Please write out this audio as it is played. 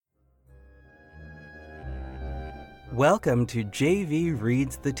Welcome to JV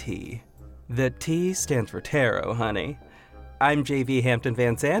Reads the T. The T stands for tarot, honey. I'm JV Hampton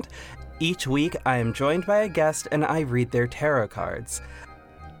Van Sant. Each week I am joined by a guest and I read their tarot cards.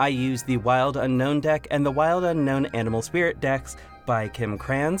 I use the Wild Unknown deck and the Wild Unknown Animal Spirit decks by Kim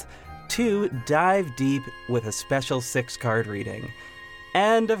Kranz to dive deep with a special 6-card reading.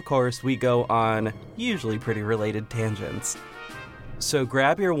 And of course, we go on usually pretty related tangents. So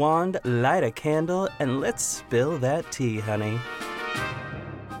grab your wand, light a candle, and let's spill that tea, honey.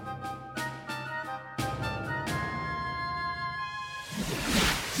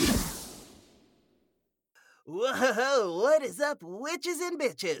 Whoa, what is up, witches and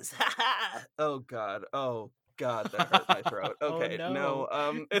bitches? Oh god, that hurt my throat. Okay, Oh, no.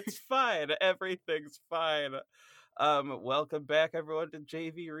 It's fine. Everything's fine. Welcome back, everyone, to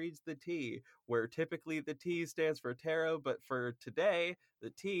JV Reads the T, where typically the T stands for tarot, but for today,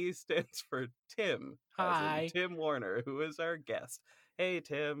 the T stands for Tim. Hi. As in Tim Woerner, who is our guest. Hey,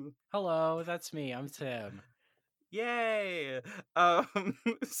 Tim. Hello, that's me. I'm Tim. Yay!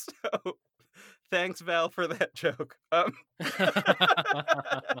 So, thanks, Val, for that joke. That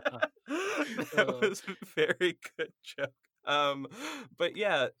was a very good joke. But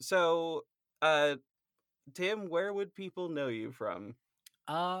yeah, so, Tim, where would people know you from?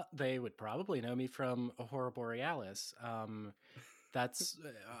 They would probably know me from Aurora Borealis. That's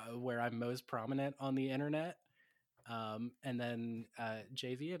where I'm most prominent on the internet. And then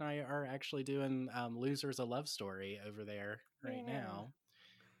JV and I are actually doing Losers a Love Story over there right now.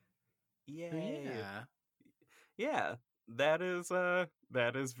 Yay. Yeah. Yeah, that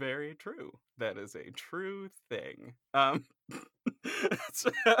is very true. That is a true thing.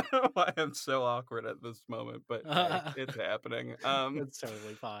 So, I don't know why I'm so awkward at this moment, but hey, it's happening. That's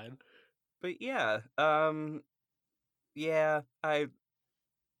totally fine. But yeah, yeah, I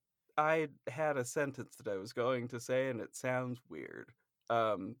had a sentence that I was going to say, and it sounds weird.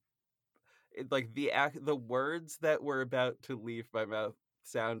 Like the words that were about to leave my mouth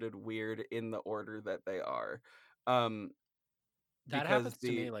sounded weird in the order that they are. That Because happens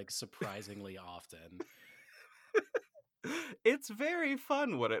to me like surprisingly often. it's very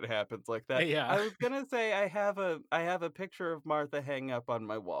fun when it happens like that. Yeah. I was gonna say I have a picture of Martha hanging up on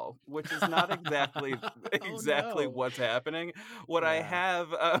my wall, which is not exactly No. what's happening. What I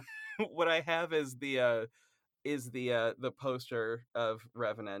have what I have is the poster of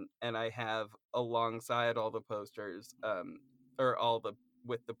Revenant, and I have alongside all the posters, or all the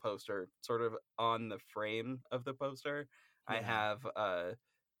with the poster sort of on the frame of the poster, I Yeah. have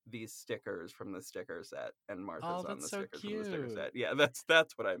these stickers from the sticker set, and Martha's Oh, on the that's so stickers from the sticker cute. set. Yeah,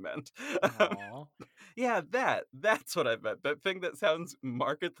 that's what I meant. Aw. Yeah, that's what I meant. That thing that sounds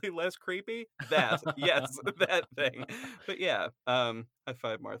markedly less creepy. That yes, that thing. But yeah, I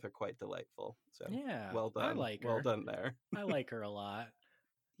find Martha quite delightful. So Yeah, well I done, like well her. done there. I like her a lot.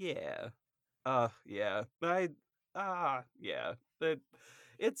 Yeah, yeah. Yeah. That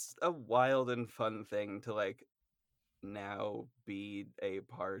it's a wild and fun thing to like now be a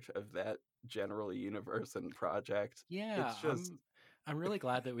part of that general universe and project. Yeah, It's just I'm really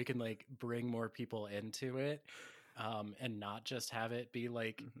glad that we can like bring more people into it, and not just have it be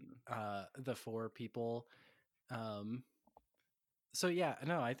like mhm, the 4 people. Um, so yeah,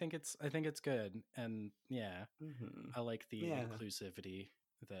 no, I think it's good, and yeah, mhm. I like the Yeah. inclusivity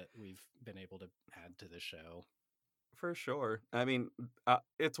that we've been able to add to the show. For sure. I mean,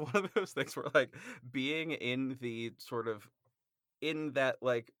 it's one of those things where like being in the sort of in that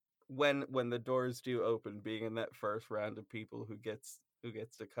like when the doors do open, being in that first round of people who gets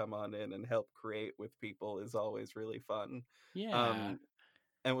to come on in and help create with people is always really fun. Yeah, Um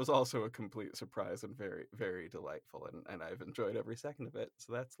and was also a complete surprise and very very delightful, and I've enjoyed every second of it.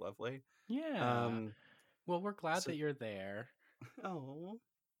 So that's lovely. yeah. Um Well, we're glad so that you're there. oh,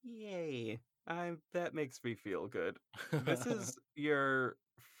 yay. That makes me feel good. This is your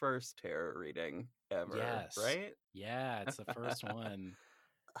first tarot reading ever, Yes. right? Yeah, it's the first one.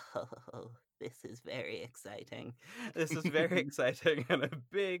 Oh, this is very exciting. This is very exciting and a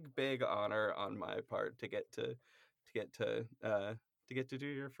big, big honor on my part get to to get to do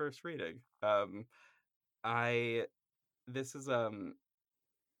your first reading. I this is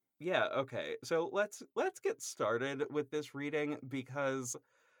yeah, okay. So let's get started with this reading because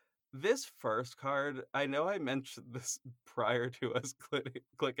this first card, I know I mentioned this prior to us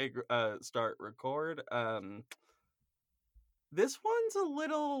clicking start record. This one's a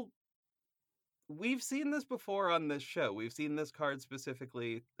little we've seen this before on this show. We've seen this card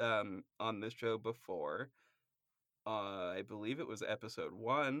specifically on this show before. I believe it was episode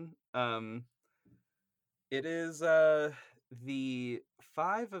 1. It is the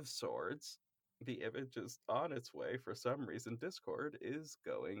 5 of Swords, The image is on its way. For some reason, Discord is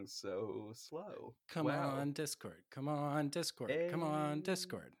going so slow. Come Wow. on, Discord. Come on, Discord. Come on, And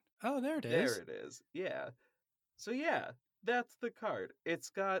Discord. Oh, there it there is. it is. Yeah. So yeah, that's the card. It's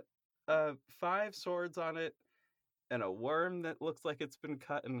got five swords on it and a worm that looks like it's been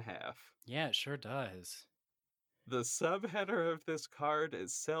cut in half. Yeah, it sure does. The subheader of this card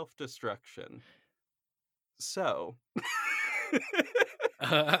is self-destruction. So,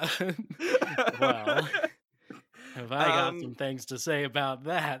 Uh, well, have I got um, some things to say about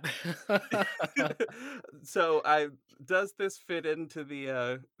that? so I does this fit into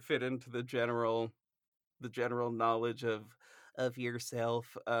the general knowledge of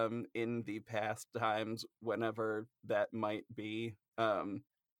yourself in the past times, whenever that might be?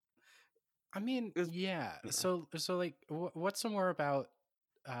 I mean, Is yeah. Yeah. So like, what's some more about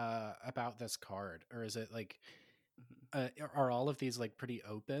this card, or is it like, are all of these like pretty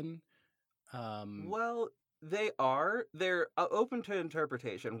open? Um, Well, they're open to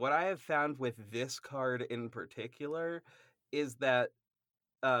interpretation. What I have found with this card in particular is that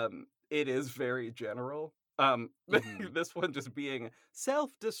it is very general. mhm, This one just being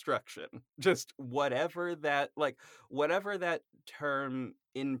self-destruction. Just whatever that term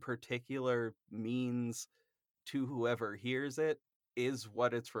in particular means to whoever hears it is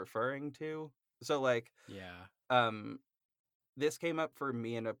what it's referring to. So like yeah. um this came up for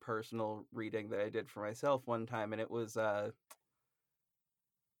me in a personal reading that I did for myself one time, and it was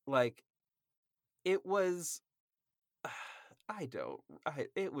like it was I don't I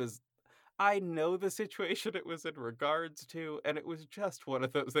it was I know the situation it was in regards to, and it was just one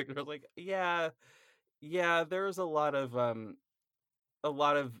of those things where I was like, yeah, there's a lot of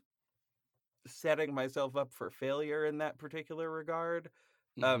setting myself up for failure in that particular regard.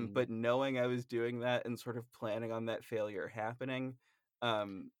 Hmm. But knowing I was doing that and sort of planning on that failure happening,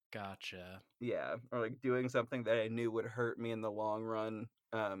 um, Gotcha. yeah, or like doing something that I knew would hurt me in the long run,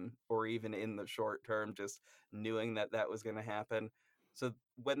 or even in the short term, just knowing that that was going to happen. So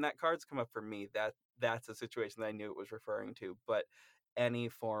when that card's come up for me, that's a situation that I knew it was referring to. But any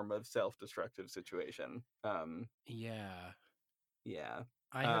form of self-destructive situation, Yeah. yeah,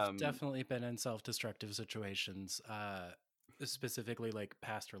 I have um, definitely been in self-destructive situations, specifically like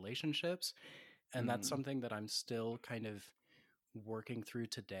past relationships, and that's mm, something that I'm still kind of working through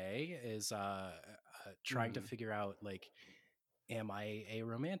today is trying to mm, figure out like, am I a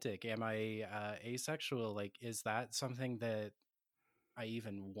romantic? Am I asexual? Like, is that something that I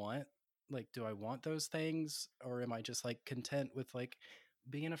even want? Like, do I want those things, or am I just like content with like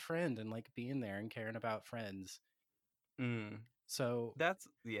being a friend and like being there and caring about friends? mm. So That's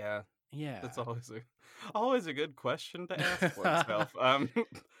yeah. That's yeah. always a good question to ask oneself.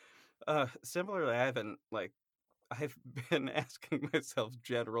 Similarly, I've been asking myself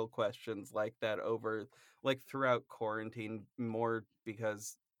general questions like that over throughout quarantine, more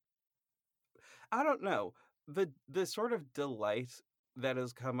because I don't know, the sort of delight that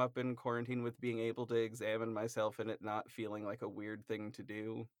has come up in quarantine with being able to examine myself and it not feeling like a weird thing to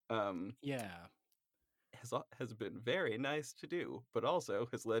do, Yeah. has been very nice to do, but also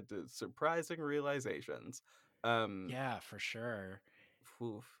has led to surprising realizations. Um, Yeah, for sure.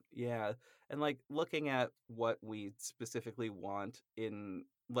 Oof, yeah. And like looking at what we specifically want in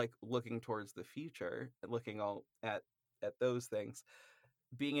looking towards the future, and looking all at those things,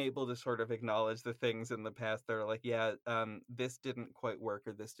 being able to sort of acknowledge the things in the past that are like, yeah, this didn't quite work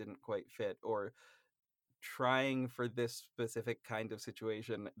or this didn't quite fit, or trying for this specific kind of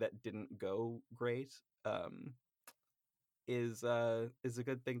situation that didn't go great, is a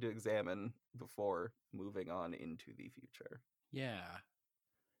good thing to examine before moving on into the future. Yeah.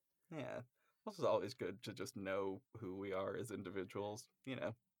 Yeah. Also, it's always good to just know who we are as individuals. It's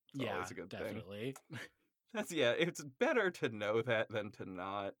Yeah, always a good thing. definitely. Yeah, it's better to know that than to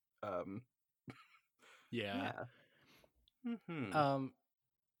not. Yeah. Yeah. Hmm. Um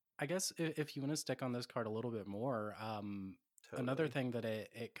I guess if you want to stick on this card a little bit more, another Totally. thing that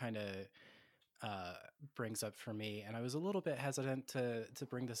it kind of uh, brings up for me, and I was a little bit hesitant to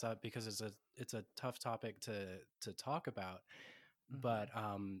bring this up because it's a tough topic to talk about, Mm-hmm. but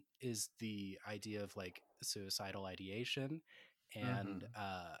is the idea of like suicidal ideation and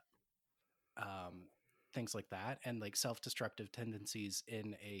Mm-hmm. um, things like that, and like self destructive tendencies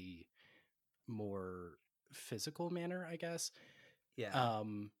in a more physical manner, I guess. Yeah.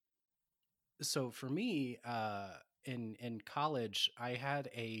 Um, so for me, in college, I had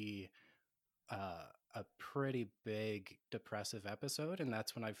uh, a pretty big depressive episode, and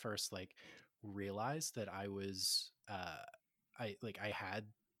that's when I first like realized that I had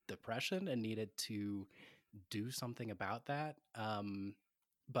depression and needed to do something about that.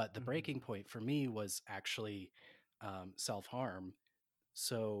 But the Mm-hmm. breaking point for me was actually self harm.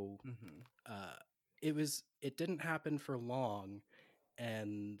 So Mm-hmm. uh, it didn't happen for long,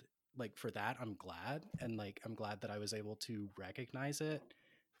 and like for that I'm glad, and like I'm glad that I was able to recognize it,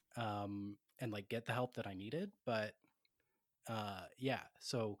 and like get the help that I needed. But yeah,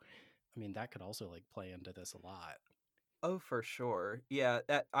 so I mean that could also like play into this a lot. Oh, for sure. Yeah,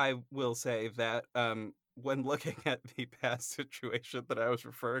 I will say that when looking at the past situation that I was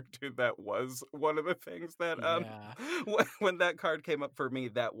referring to, that was one of the things that Yeah, when that card came up for me,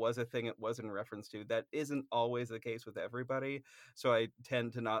 that was a thing it was in reference to. That isn't always the case with everybody, so I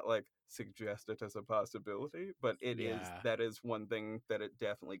tend to not like suggest it as a possibility, but yeah, that is one thing that it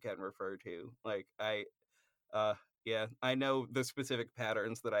definitely can refer to. Like uh yeah, I know the specific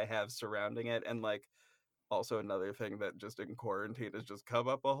patterns that I have surrounding it, and like also another thing that just in quarantine has just come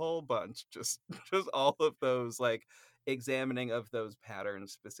up a whole bunch, just just all of those, like examining of those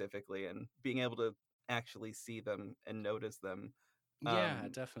patterns specifically and being able to actually see them and notice them. yeah,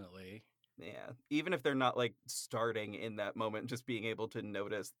 um definitely. yeah, even if they're not like starting in that moment, just being able to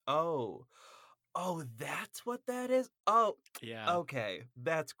notice, oh, oh, that's what that is. Oh, Yeah, okay,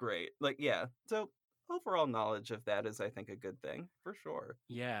 that's great. Like, yeah, so overall knowledge of that is, I think, a good thing for sure.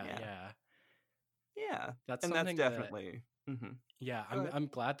 yeah, Yeah, yeah. yeah, That's and that's something that, definitely. Hmm. yeah, Go ahead. I'm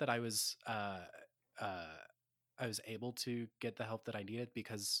glad that uh I was able to get the help that I needed,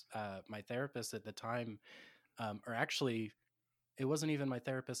 because my therapist at the time, or actually it wasn't even my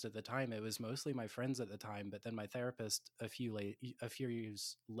therapist at the time, it was mostly my friends at the time, but then my therapist a few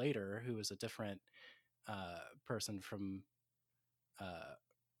years later, who was a different person from uh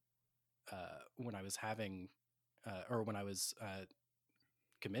when I was having or when I was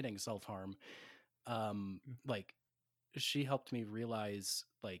committing self-harm, like she helped me realize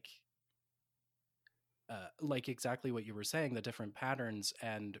like exactly what you were saying, the different patterns,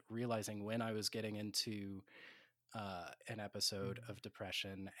 and realizing when I was getting into an episode Mhm. of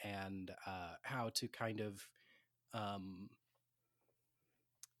depression, and how to kind of um,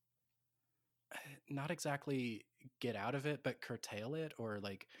 not exactly get out of it, but curtail it, or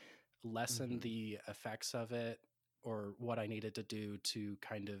like lessen Mhm. the effects of it, or what I needed to do to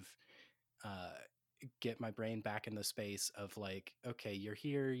kind of uh, get my brain back in the space of like, okay, you're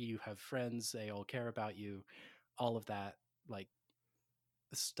here, you have friends, they all care about you, all of that like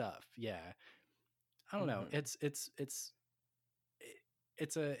stuff. Yeah, I don't know. Mhm.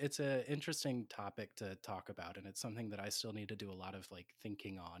 It's a interesting topic to talk about, and it's something that I still need to do a lot of like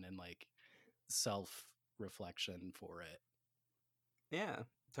thinking on, and like self reflection for it. Yeah,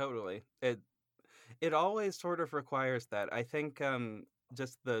 totally. It always sort of requires that. I think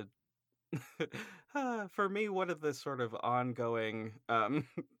just the for me, one of the sort of ongoing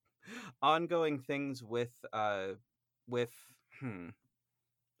ongoing things with hmm,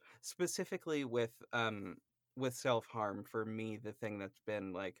 specifically with self-harm, for me the thing that's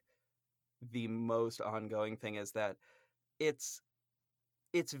been like the most ongoing thing is that it's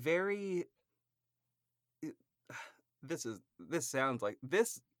it's very it- this sounds like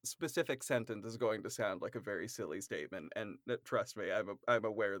this specific sentence is going to sound like a very silly statement, and trust me, I'm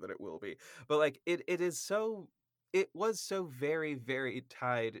aware that it will be. But like it is so, it was so very very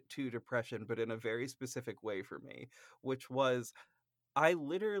tied to depression, but in a very specific way for me, which was I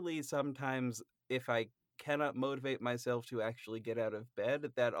literally sometimes, if I cannot motivate myself to actually get out of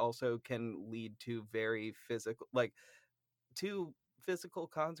bed, that also can lead to very physical, like to physical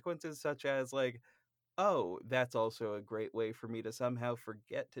consequences, such as like, oh, that's also a great way for me to somehow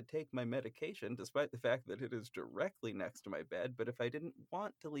forget to take my medication, despite the fact that it is directly next to my bed. But if I didn't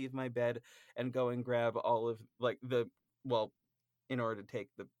want to leave my bed and go and grab all of like well, in order to take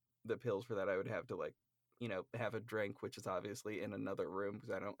the pills for that, I would have to like, have a drink, which is obviously in another room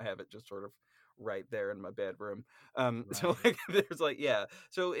because I don't have it just sort of right there in my bedroom. So Right. like there's like, yeah.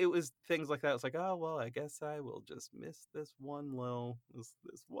 So it was things like that. It's like, oh well, I guess I will just miss this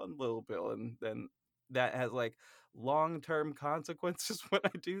one little pill, and then that has like long-term consequences when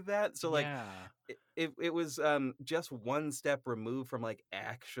I do that. So like Yeah. it was just one step removed from like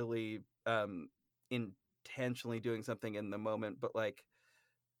actually intentionally doing something in the moment, but like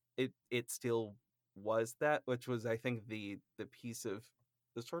it still was that, which was, I think, the piece of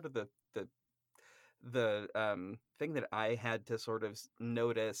the sort of the thing that I had to sort of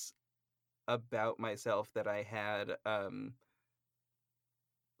notice about myself, that I had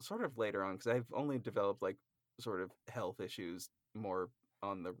sort of later on, because I've only developed like sort of health issues more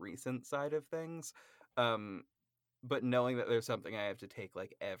on the recent side of things. um but knowing that there's something I have to take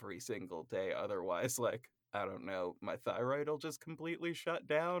like every single day, otherwise, like, I don't know, my thyroid will just completely shut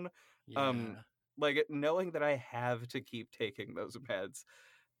down. Um Yeah. like knowing that I have to keep taking those meds,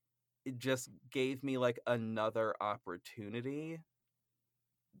 it just gave me like another opportunity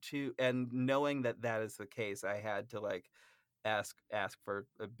to, and knowing that that is the case, I had to like ask for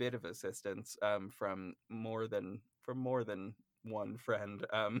a bit of assistance from more than one friend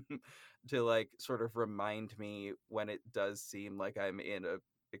to like sort of remind me when it does seem like I'm in a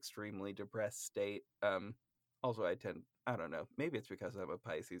extremely depressed state. Also, I don't know, maybe it's because I'm a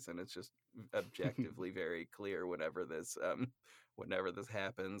Pisces and it's just objectively very clear whenever this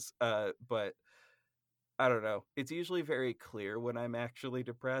happens. But I don't know. It's usually very clear when I'm actually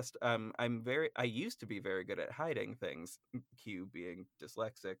depressed. I used to be very good at hiding things, Q being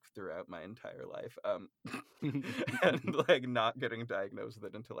dyslexic throughout my entire life. And like not getting diagnosed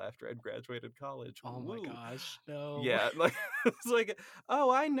with it until after I'd graduated college. Oh my Woo. gosh, no. Yeah, like it's like, oh,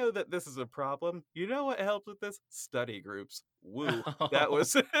 I know that this is a problem. You know what helps with this? Study groups. Woo. That Oh.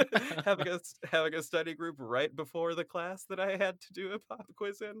 was having a study group right before the class that I had to do a pop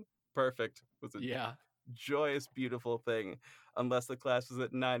quiz in. Perfect. Was a Yeah. joyous, beautiful thing, unless the class was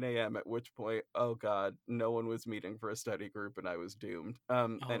at 9 a.m., at which point, oh god, no one was meeting for a study group and I was doomed.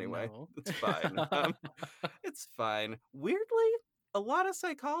 Oh Anyway, no. it's fine. It's fine. Weirdly, a lot of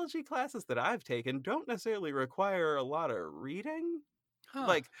psychology classes that I've taken don't necessarily require a lot of reading. Huh.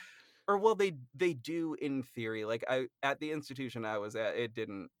 Like, or well, they do in theory. Like I at the institution I was at, it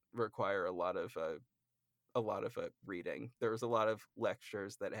didn't require a lot of reading. There was a lot of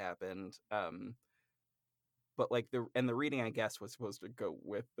lectures that happened. But like the reading I guess was supposed to go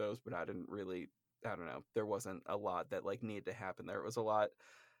with those, but I didn't really, I don't know, there wasn't a lot that like needed to happen there. It was a lot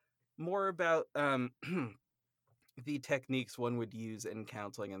more about the techniques one would use in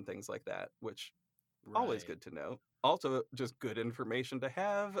counseling and things like that, which always Right. good to know. Also just good information to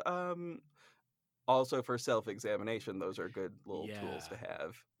have. Also for self-examination, those are good little tools Yeah. to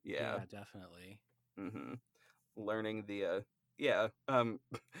have. Yeah. Yeah, definitely. Mhm. Learning the yeah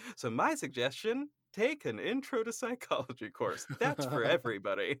so my suggestion, take an intro to psychology course. That's for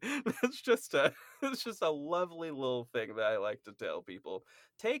everybody. That's just a it's just a lovely little thing that I like to tell people.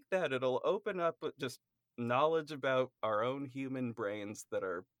 Take that, it'll open up just knowledge about our own human brains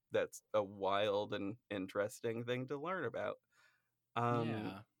that's a wild and interesting thing to learn about. um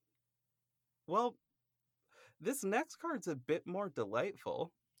Yeah. well, this next card's a bit more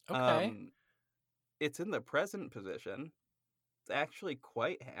delightful. Okay. um it's in the present position. It's actually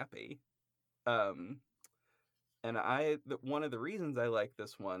quite happy. Um, and one of the reasons I like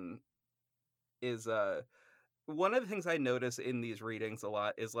this one is one of the things I notice in these readings a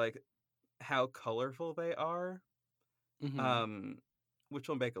lot is like how colorful they are. Mhm. Um, which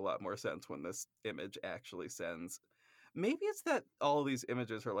will make a lot more sense when this image actually sends. Maybe it's that all these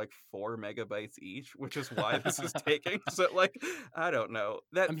images are like 4 megabytes each, which is why this is taking. So like, I don't know.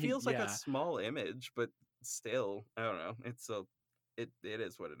 I That mean, feels like a yeah. small image, but still, I don't know. It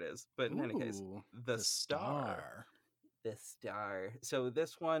is what it is. But in any case, Ooh, the the star, star. the star. So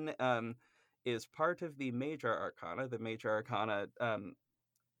this one is part of the major arcana. The major arcana.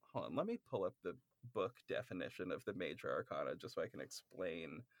 Hold on, let me pull up the book definition of the major arcana just so I can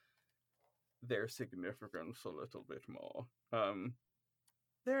explain their significance a little bit more.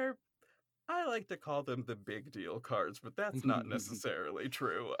 They're I like to call them the big deal cards, but that's not necessarily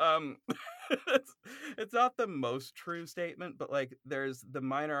true. It's, it's not the most true statement, but like there's the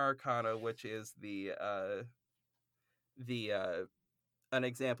minor arcana, which is the an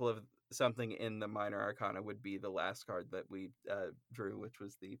example of something in the minor arcana would be the last card that we drew, which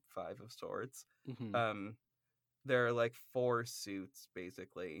was the Five of Swords. Mhm. Um, there are like four suits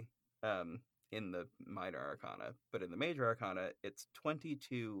basically um, in the minor arcana, but in the major arcana, it's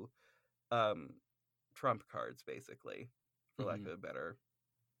 22 um, trump cards basically, for lack Mhm. of a better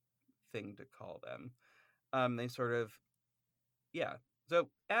thing to call them. They sort of, yeah. So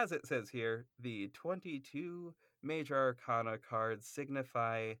as it says here, the 22 major arcana cards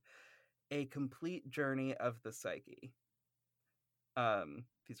signify a complete journey of the psyche.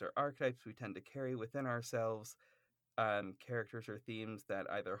 These are archetypes we tend to carry within ourselves, characters or themes that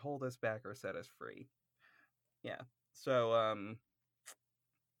either hold us back or set us free. Yeah. So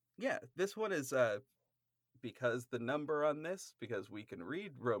yeah, this one is because the number on this, because we can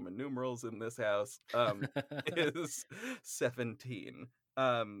read Roman numerals in this house, is 17.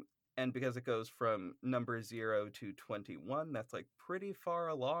 Um and because it goes from number 0 to 21, that's like pretty far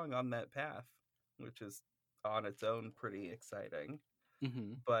along on that path, which is on its own pretty exciting.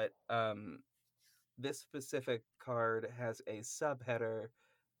 Mhm. But this specific card has a subheader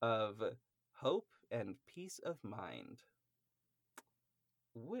of hope and peace of mind,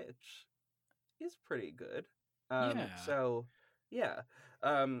 which is pretty good. Yeah. So yeah.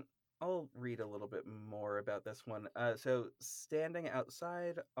 Um, I'll read a little bit more about this one. So, standing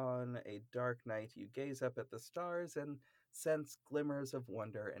outside on a dark night, you gaze up at the stars and sense glimmers of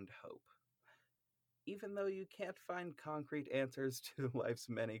wonder and hope. Even though you can't find concrete answers to life's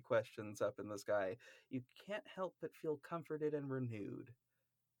many questions up in the sky, you can't help but feel comforted and renewed.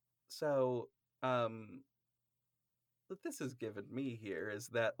 So, um, what this has given me here is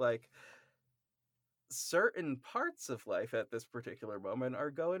that, like, certain parts of life at this particular moment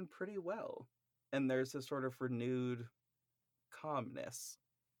are going pretty well. And there's a sort of renewed calmness.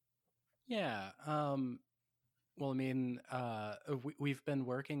 Yeah. Well, I mean, we've been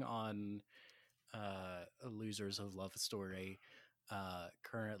working on Losers of Love Story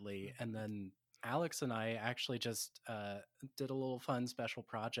currently, and Mhm. then Alex and I actually just did a little fun special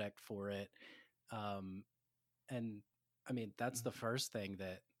project for it. Um, and I mean, that's the Mhm. first thing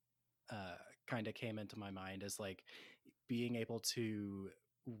that uh, kind of came into my mind is like being able to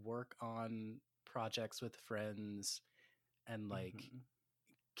work on projects with friends and like Mhm.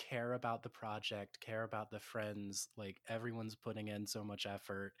 care about the project, care about the friends, like everyone's putting in so much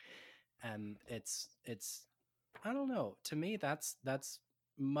effort, and it's I don't know, to me that's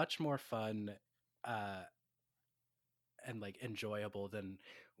much more fun uh and like enjoyable than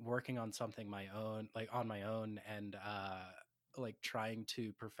working on something my own, like on my own, and like trying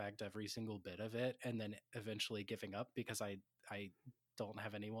to perfect every single bit of it and then eventually giving up because I don't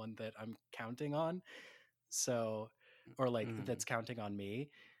have anyone that I'm counting on. So, or like Mhm. that's counting on me.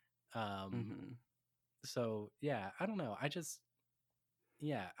 um Mhm. so yeah, I don't know, I just,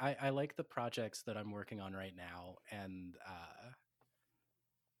 yeah, I like the projects that I'm working on right now, and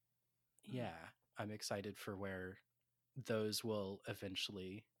yeah, I'm excited for where those will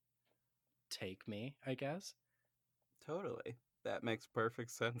eventually take me, I guess. Totally. That makes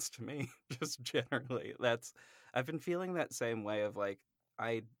perfect sense to me. Just generally. That's I've been feeling that same way of like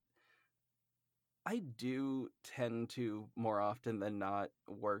I I do tend to more often than not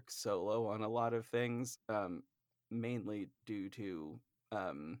work solo on a lot of things, mainly due to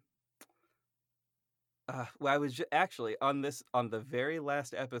um well, I was actually on the very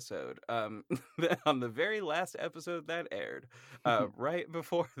last episode, on the very last episode that aired, right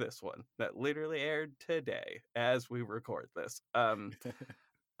before this one, that literally aired today as we record this.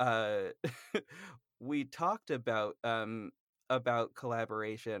 Uh, we talked about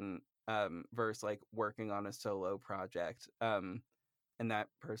collaboration, versus like working on a solo project, and that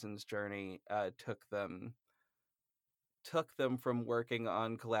person's journey took them from working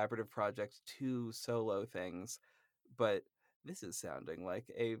on collaborative projects to solo things. But this is sounding like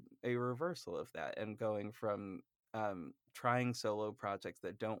a reversal of that and going from trying solo projects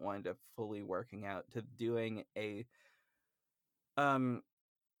that don't wind up fully working out to doing a um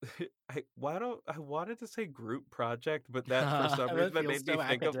I wanted to say group project, but that for some reason That that feels made me so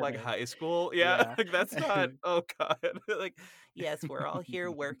think of like academic. high school. Yeah, Yeah. like that's not, oh god. Like, yes, we're all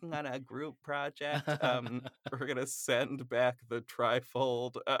here working on a group project. We're gonna send back the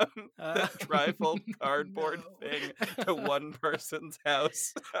trifold Uh, the trifold cardboard no. thing to one person's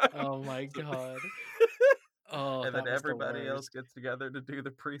house. Oh my So- god. Oh, and then that was the everybody else worst. gets together to do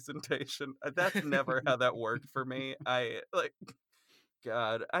the presentation. That's never how that worked for me. I like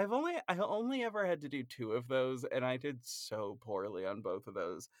God, I only ever had to do 2 of those, and I did so poorly on both of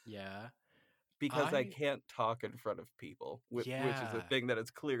those Yeah. because I I can't talk in front of people, which is a Yeah. thing that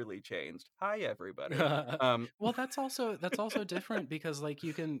has clearly changed. Hi, everybody. Um, Well, that's also different because like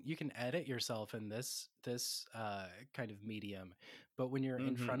you can edit yourself in this kind of medium, but when you're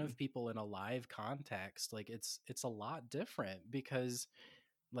in front mhm, of people in a live context, like it's a lot different because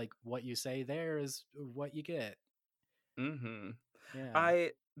like what you say there is what you get. mhm. Yeah.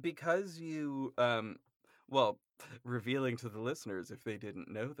 I because you well, revealing to the listeners if they didn't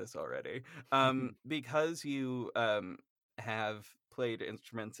know this already, because you have played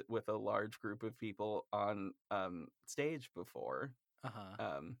instruments with a large group of people on stage before. Uh-huh.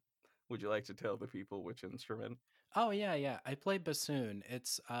 Um, would you like to tell the people which instrument? Oh yeah, yeah. I play bassoon.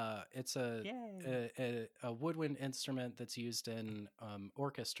 It's Yay. a woodwind instrument that's used in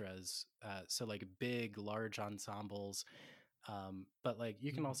orchestras, so like big, large ensembles. But like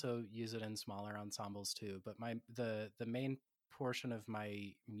you can Mhm. also use it in smaller ensembles too. But the main portion of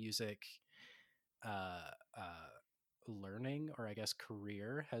my music uh, learning, or I guess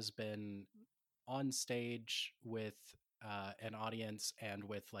career, has been on stage with an audience and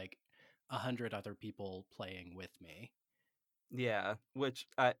with like 100 other people playing with me. Yeah, which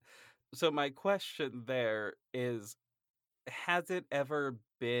I so my question there is, has it ever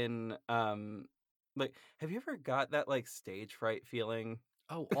been like have you ever got that like stage fright feeling?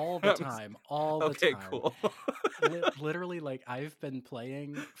 Oh, all the Um, time, all the okay, time. cool. Literally, like I've been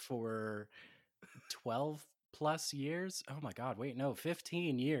playing for 12 plus years. Oh my god, wait, no,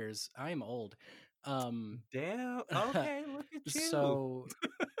 15 years. I'm old. Um Damn. Okay, look at you. so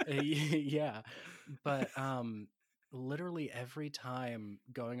yeah, but literally every time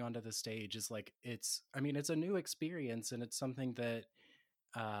going onto the stage is like it's a new experience, and it's something that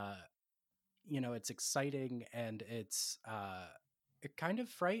uh it's exciting, and it's kind of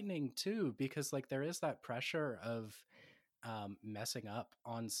frightening too, because like there is that pressure of messing up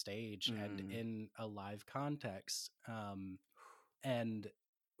on stage and Mm, in a live context, and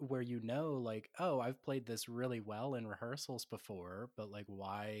where like, oh, I've played this really well in rehearsals before, but like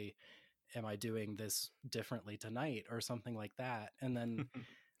why am I doing this differently tonight, or something like that. And then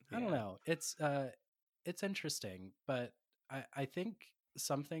I don't yeah. know, it's interesting, but I think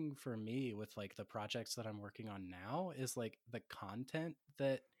something for me with like the projects that I'm working on now is like the content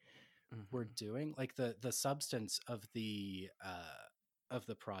that we're Hmm. doing, like the substance of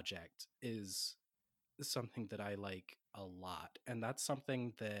the project is something that I like a lot. And that's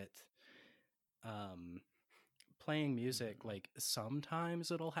something that um playing music, Hmm. like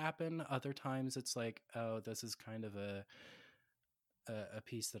sometimes it'll happen, other times it's like, oh, this is kind of a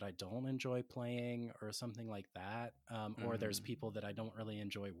piece that I don't enjoy playing, or something like that. Or there's Hmm. people that I don't really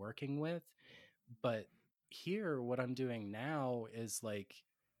enjoy working with. But here, what I'm doing now is like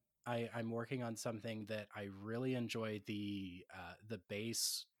I'm working on something that I really enjoy the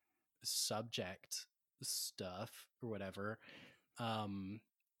bass subject stuff or whatever. Um,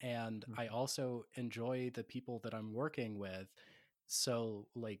 and I Hmm. also enjoy the people that I'm working with. So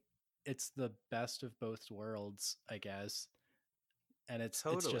like it's the best of both worlds, I guess. And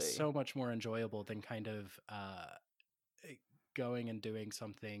it's just Totally. so much more enjoyable than kind of eh, going and doing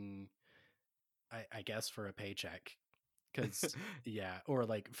something, I guess, for a paycheck. Cause yeah, or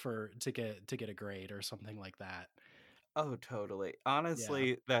like for to get a grade or something like that. Oh, totally. Yeah.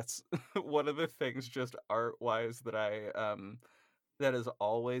 Honestly, that's one of the things just art-wise that that has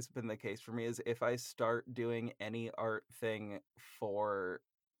always been the case for me is if I start doing any art thing for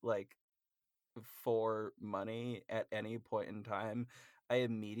like for money at any point in time, I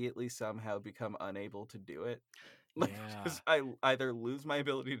immediately somehow become unable to do it. Like, Yeah. because either lose my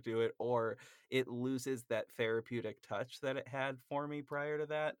ability to do it or it loses that therapeutic touch that it had for me prior to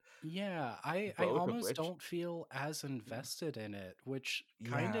that. Yeah, I Both of almost which, don't feel as invested in it, which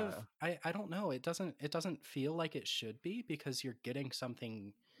kind of yeah. I don't know, it doesn't feel like it should be, because you're getting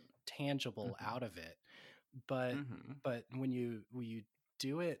something tangible Hmm. out of it. But Hmm. when you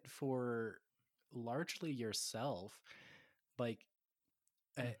do it for largely yourself, like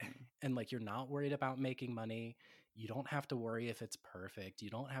uh, Hmm. and like you're not worried about making money, you don't have to worry if it's perfect, you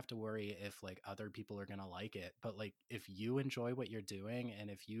don't have to worry if like other people are going to like it, but like if you enjoy what you're doing, and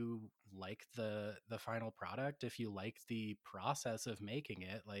if you like the final product, if you like the process of making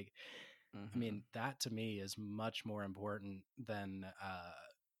it, like I Hmm. mean, that to me is much more important than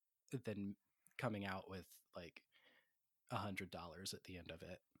coming out with like $100 at the end of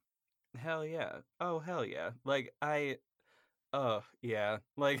it. Hell yeah. Oh, hell yeah. Like oh, yeah.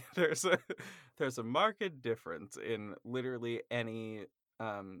 Like there's a marked difference in literally any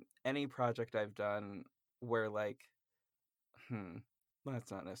project I've done where like hmm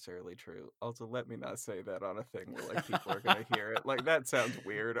that's not necessarily true. Also, let me not say that on a thing where like people are gonna hear it. Like that sounds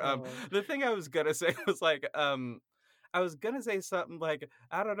weird. Oh, The thing I was gonna say was like I was gonna say something like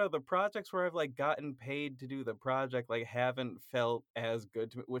I don't know, the projects where I've like gotten paid to do the project like haven't felt as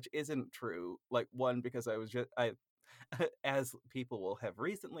good to me, which isn't true. Like one because I as people will have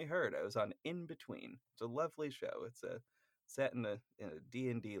recently heard, I was on In Between. It's a lovely show. It's a set in a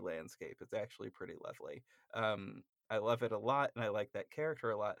D&D landscape. It's actually pretty lovely. I love it a lot, and I like that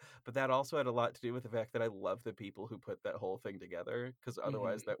character a lot. But that also had a lot to do with the fact that I love the people who put that whole thing together. Because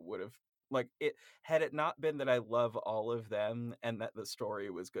otherwise, mhm. that would have like it had it not been that I love all of them and that the story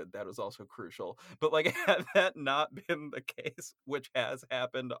was good. That was also crucial. But like, had that not been the case, which has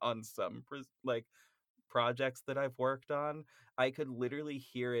happened on some like projects that I've worked on, I could literally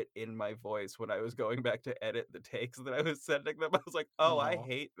hear it in my voice when I was going back to edit the takes that I was sending them. I was like, "Oh, I Oh,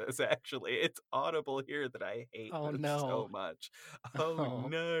 hate this actually. It's audible here that I hate oh this no. so much." Oh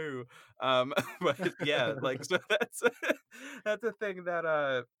Oh. no. But yeah, like so that's that's a thing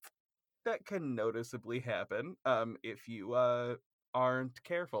that that can noticeably happen if you aren't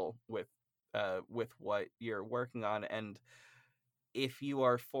careful with what you're working on, and if you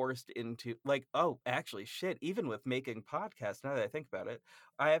are forced into like oh actually shit, even with making podcasts, now that I think about it,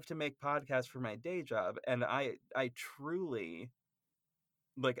 I have to make podcasts for my day job, and I truly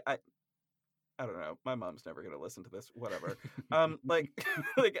like I don't know. My mom's never gonna listen to this. Whatever. Like,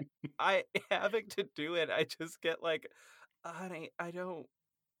 like I having to do it, I just get like, honey, I don't,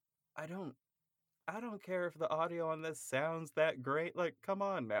 I don't care if the audio on this sounds that great. Like, come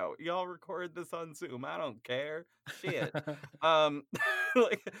on now, y'all record this on Zoom. I don't care. Shit. Um,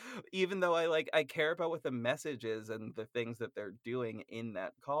 like, even though I care about what the message is and the things that they're doing in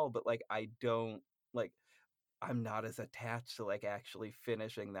that call, but like, I don't like. I'm not as attached to like actually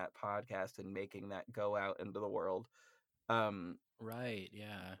finishing that podcast and making that go out into the world. Um, Right,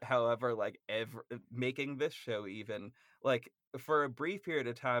 yeah. However, like making this show even like for a brief period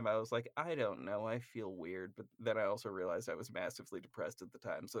of time, I was like, I don't know, I feel weird. But then I also realized I was massively depressed at the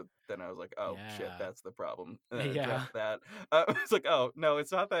time. So then I was like, oh shit, Yeah. that's the problem. And I Yeah. addressed that. It's like, oh no,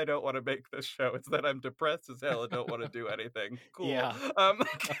 it's not that I don't want to make this show. It's that I'm depressed as hell and don't want to do anything. Cool. Yeah.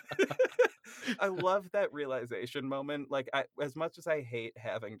 I love that realization moment. Like, as much as I hate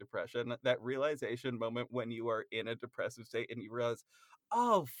having depression, that realization moment when you are in a depressive state and you realize,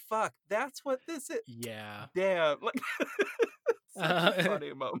 oh fuck, that's what this is. Yeah. Damn, like such a Uh,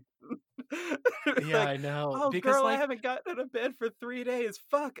 funny moment. yeah, Like, I know. oh Because girl, I like haven't gotten out of bed for 3 days.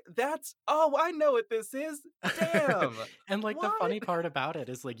 Fuck, that's oh, I know what this is. Damn, and like the what? funny part about it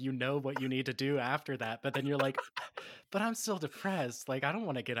is like you know what you need to do after that, but then you're like, but I'm still depressed. Like I don't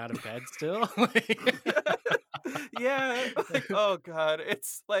want to get out of bed still. Yeah, like oh god,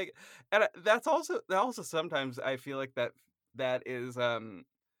 it's like, and that also sometimes I feel like that is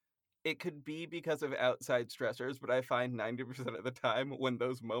it could be because of outside stressors, but I find 90% of the time when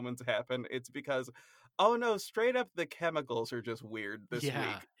those moments happen, it's because, oh no, straight up the chemicals are just weird this Yeah,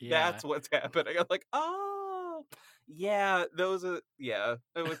 week. yeah. That's what's happening. I'm like, oh, yeah, those are, yeah,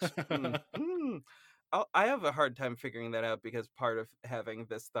 which, I have a hard time figuring that out because part of having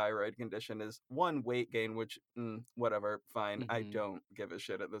this thyroid condition is one, weight gain, which, whatever, fine. I Hmm. don't give a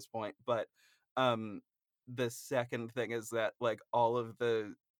shit at this point. But, um, the second thing is that like all of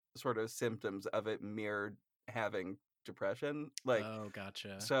the sort of symptoms of it mirrored having depression. Like, Oh,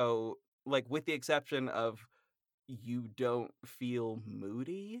 gotcha. so, like, with the exception of you don't feel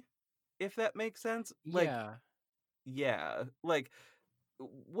moody, if that makes sense. Like, Yeah. yeah, like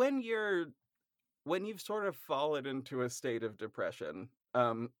when you're when you've sort of fallen into a state of depression,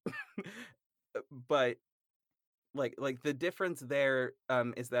 but like the difference there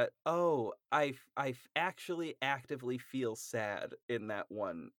is that oh actually actively feel sad in that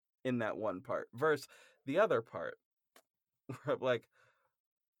one part versus the other part where I'm like,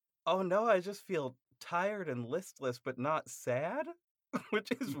 oh no, I just feel tired and listless but not sad, which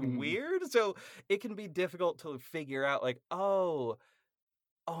is weird. So it can be difficult to figure out like, oh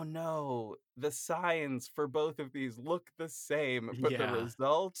no, the signs for both of these look the same, but the Yeah.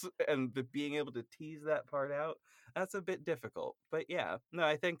 results and the being able to tease that part out, that's a bit difficult. But yeah, no,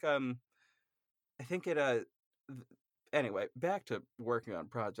 I think it th- anyway, back to working on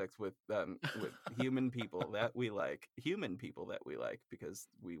projects with human people that we like because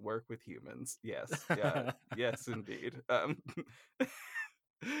we work with humans. Yes. Yeah, yes indeed.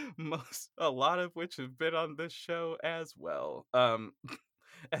 A lot of which have been on this show as well.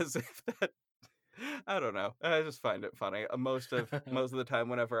 As if that I don't know. I just find it funny. Most of the time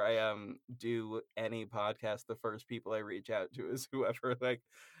whenever I do any podcast, the first people I reach out to is whoever like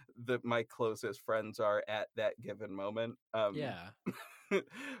my closest friends are at that given moment. Yeah.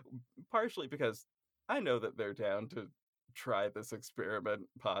 Partially because I know that they're down to try this experiment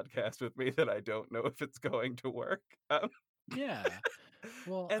podcast with me that I don't know if it's going to work. Yeah.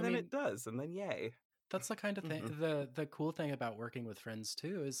 Well, I And then mean, it does, and then yay. that's the kind of thing. Mhm. The cool thing about working with friends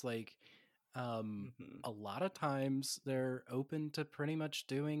too is like, um, Mhm. a lot of times they're open to pretty much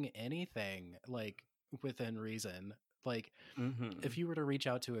doing anything, like within reason. Like, if Mhm. you were to reach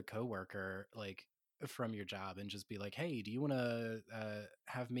out to a coworker, like from your job, and just be like, "Hey, do you want to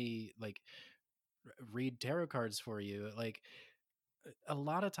have me like read tarot cards for you?" Like, a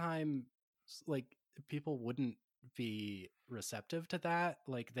lot of time, like people wouldn't be receptive to that.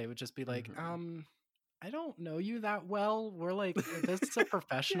 Like, they would just be like, Mhm. I don't know you that well. We're like, this is a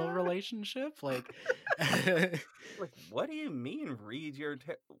professional Yeah. relationship. Like, Like, what do you mean read your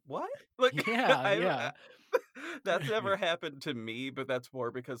what? Like yeah, I yeah, that's never happened to me, but that's more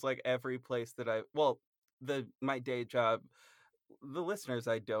because like every place that the my day job, the listeners,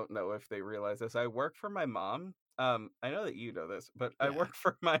 I don't know if they realize this. I work for my mom. I know that you know this, but I yeah, work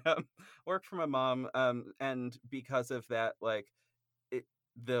for my mom and because of that like it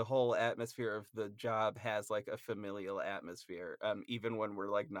the whole atmosphere of the job has like a familial atmosphere even when we're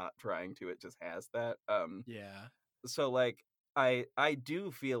like not trying to, it just has that yeah, so like I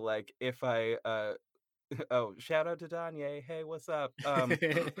do feel like if I Oh, shout out to Danye. Hey, what's up?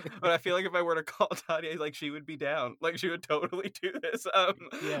 But I feel like if I were to call Danye, like she would be down. Like she would totally do this.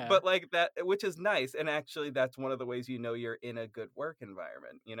 Yeah. But like that, which is nice. And actually, that's one of the ways you know you're in a good work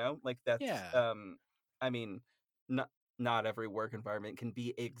environment. You know, like that's Yeah. I mean, not not every work environment can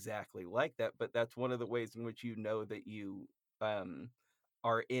be exactly like that, but that's one of the ways in which you know that you um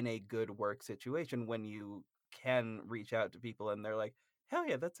are in a good work situation when you can reach out to people and they're like, hell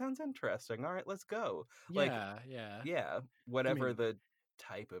yeah, that sounds interesting. All right, let's go. Like, Yeah. Yeah. yeah, I whatever mean, the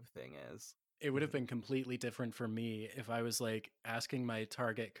type of thing is. it would have Mhm. been completely different for me if I was like asking my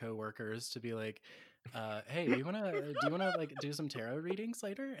target coworkers to be like, "Hey, do you wanna like do some tarot readings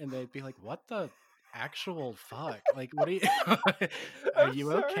later?" And they'd be like, "What the actual fuck? Like, what are you? Are I'm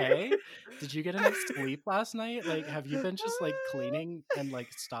you sorry. okay? Did you get enough sleep last night? Like, have you been just like cleaning and like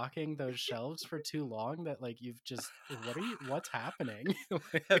stocking those shelves for too long that like you've just what's happening?"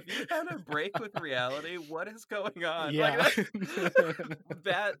 Have you had a break with reality? What is going on? Like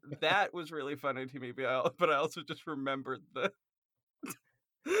Yeah. that was really funny to me, but I also just remembered the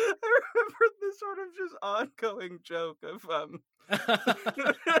I remember the sort of just ongoing joke of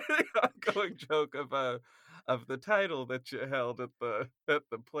the ongoing joke of the title that you held at the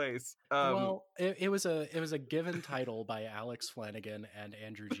place. Well, it was a given title by Alex Flanagan and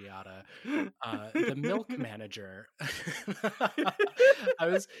Andrew Giada, the milk manager. I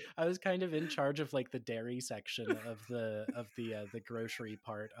was I was kind of in charge of like the dairy section of the grocery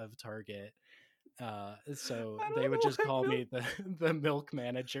part of Target. So I they don't would know just why call me the milk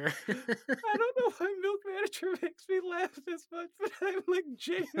manager. I don't know why Milk Manager makes me laugh this much, but I'm like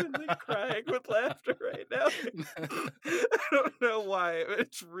genuinely crying with laughter right now. I don't know why.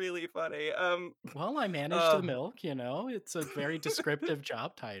 It's really funny. Well, I managed the Uh, milk, you know. It's a very descriptive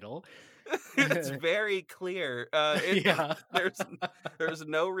job title. it's very clear. Yeah. There's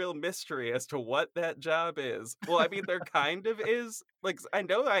no real mystery as to what that job is. Well, I mean, there kind of is. Like, I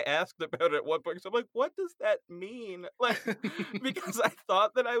know I asked about it at one point, so I'm like, what does that mean? Like, because I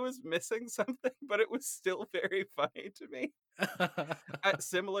thought that I was missing something, but it was still very funny to me.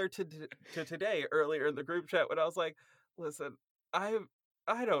 Similar to today, earlier in the group chat, when I was like, listen, I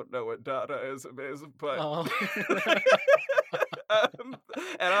I don't know what Dadaism is, but Oh.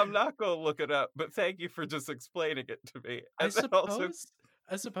 and I'm not gonna look it up, but thank you for just explaining it to me. I And then also suppose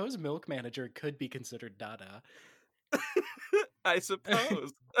I suppose milk manager could be considered Dada. I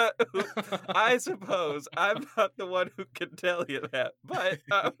suppose. I suppose I'm not the one who can tell you that, but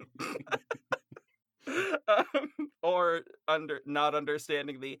or not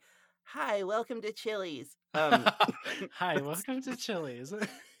understanding the Hi, welcome to Chili's. Hi, welcome to Chili's.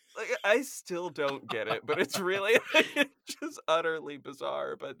 like I still don't get it, but it's really it's just utterly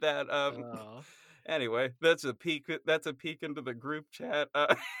bizarre. But that Oh. anyway, that's a peek into the group chat,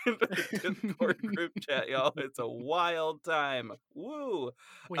 into the Discord group chat, y'all. It's a wild time. Woo.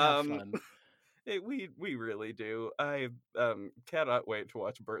 We have Um fun. we really do. I cannot wait to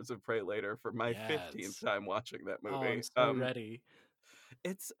watch Birds of Prey later for my 15th Yes. time watching that Oh, I'm movie. so ready.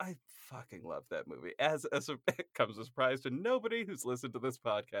 It's I fucking love that movie. As a, it comes as a surprise to nobody who's listened to this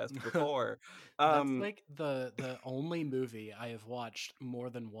podcast before. That's Um, like the only movie I have watched more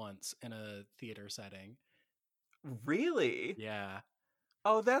than once in a theater setting. really? Yeah.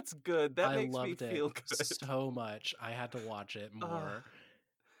 Oh, that's good. That I makes me loved it feel good. so much. I had to watch it Uh, more.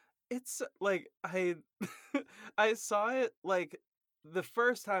 it's like I saw it like the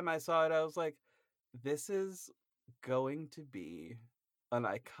first time I saw it, I was like, this is going to be an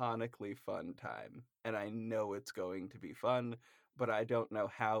iconically fun time. And I know it's going to be fun, but I don't know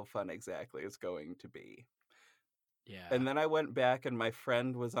how fun exactly it's going to be. Yeah. And then I went back and my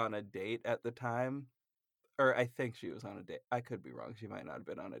friend was on a date at the time. Or I think she was on a date. I could be wrong. She might not have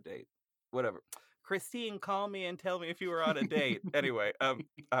been on a date. Whatever. Christine, call me and tell me if you were on a date. Anyway,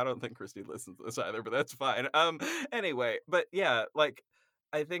 I don't think Christine listens to this either, but that's fine. Anyway, but yeah, like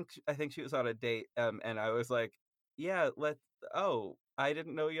I think she was on a date, and I was like, yeah, oh, I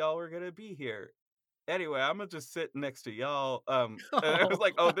didn't know y'all were gonna be here. Anyway, I'm gonna just sit next to y'all. And I was Oh.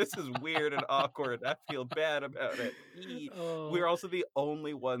 like, oh, this is weird and awkward. I feel bad about it. Oh. We're also the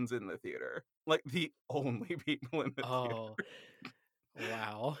only ones in the theater, like the only people in the theater, Oh.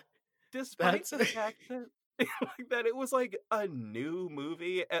 Wow. despite That's the fact that like, that it was like a new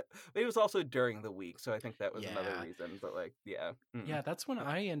movie. It was also during the week, so I think that was another yeah. reason. But like, yeah, Yeah, that's when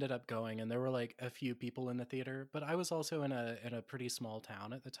I ended up going and there were like a few people in the theater, but I was also in a pretty small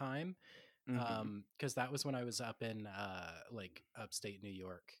town at the time. mm-hmm. Cuz that was when I was up in like upstate New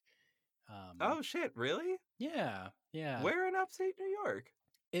York. Um Oh shit, really? yeah, yeah. Where in upstate New York?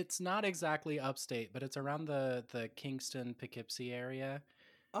 It's not exactly upstate, but it's around the Kingston Poughkeepsie area.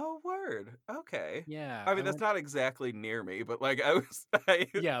 Oh, word. Okay. Yeah, I I mean, that's went. not exactly near me, but like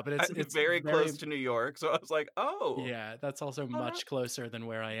Yeah, but I'm it's very very. close to New York, so I was like, oh, Yeah, that's also oh no. much closer than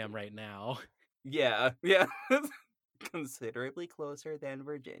where I am right now. Yeah, yeah. Considerably closer than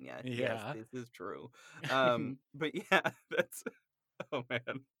Virginia. Yes, Yeah. this is true. But yeah, that's oh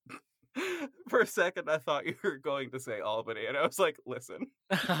man. For a second, I thought you were going to say Albany, and I was like, listen,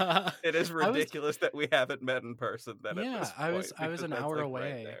 I it is was. ridiculous that we haven't met in person then at Yeah, this I was. point I was because an that's hour like right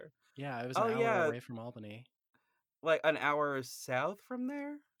away. there. Yeah, I was an Oh hour yeah, away from Albany. like an hour south from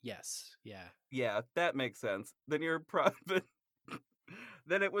there? Yes. Yeah. Yeah, that makes sense. Then you're probably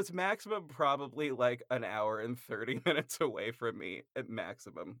then it was maximum probably like an hour and 30 minutes away from me at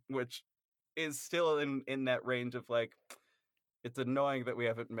maximum, which is still in that range of like it's annoying that we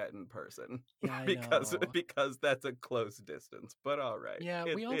haven't met in person Yeah, I because know. that's a close distance, but all right. Yeah,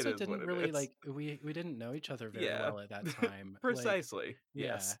 It we it also is what didn't it really is. like we didn't know each other very Yeah. well at that time. Like, Precisely. yeah.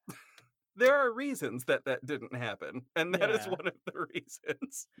 Yes. There are reasons that that didn't happen, and that is Yeah. one of the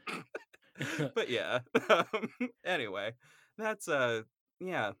reasons. But yeah. Anyway, that's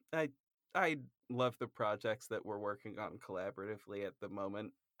yeah, I love the projects that we're working on collaboratively at the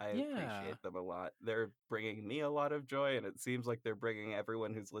moment. I Yeah. appreciate them a lot. They're bringing me a lot of joy, and it seems like they're bringing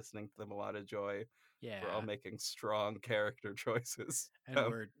everyone who's listening to them a lot of joy. We're all Yeah. making strong character choices. And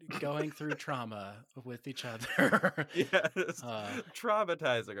we're going through trauma with each other. Yes, uh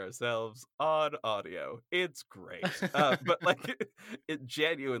traumatizing ourselves on audio. It's great. But like, it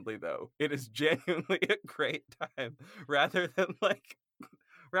genuinely though, it is genuinely a great time. Rather than like,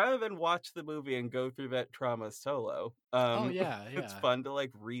 rather than watch the movie and go through that trauma solo. oh yeah, It's yeah. fun to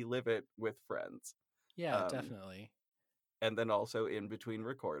like relive it with friends. Yeah, Um, definitely. and then also in between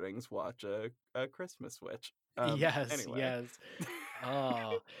recordings, watch a Christmas Switch. Yes, Anyway, yes.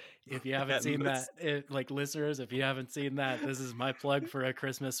 Oh, if you haven't and seen this, that, like listeners, if you haven't seen that, this is my plug for a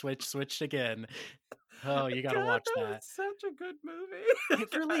Christmas Switch switched again. Oh, you got to God, watch that was that. such a good movie.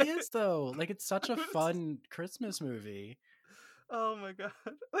 It really is though. Like it's such a It was fun Christmas movie. oh my god.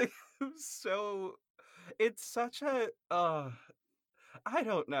 Like it was so it's such a I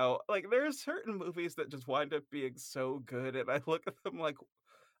don't know. Like there are certain movies that just wind up being so good and I look at them like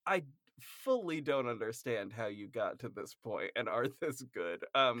I fully don't understand how you got to this point and are this good.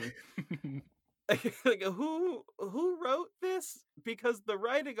 Like who wrote this? Because the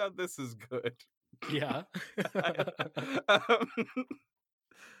writing on this is good. Yeah. I, um,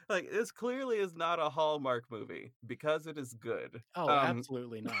 like this clearly is not a Hallmark movie because it is good. Oh,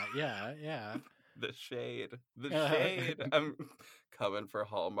 absolutely not. Yeah, yeah. The shade. The Uh, shade. I'm coming for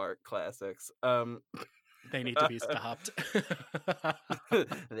Hallmark classics. they need to be stopped.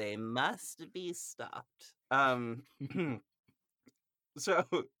 They must be stopped. So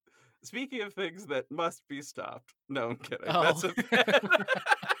speaking of things that must be stopped. No, I'm kidding. Oh. That's a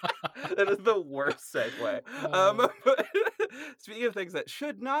that is the worst segue. Uh, But speaking of things that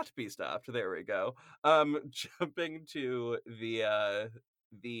should not be stopped, there we go. Jumping to the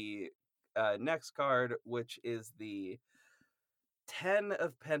next card, which is the 10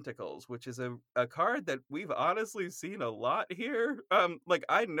 of Pentacles, which is a card that we've honestly seen a lot here. Like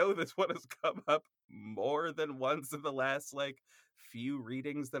I know this one has come up more than once in the last like few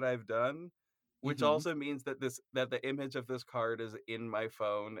readings that I've done, which mhm. also means that the image of this card is in my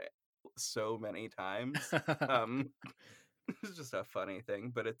phone so many times. Um it's just a funny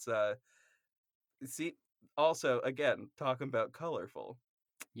thing, but it's see also again talking about colorful.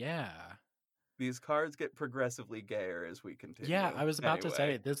 Yeah. These cards get progressively gayer as we Yeah, continue. I was about to Anyway.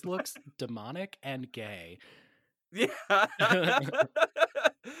 say this looks demonic and gay. Yeah.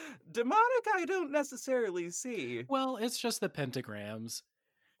 Demonic, I don't necessarily see. Well, it's just the pentagrams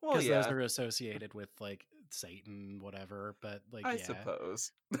Well, because those yeah, are associated with like Satan, whatever. But like, I yeah,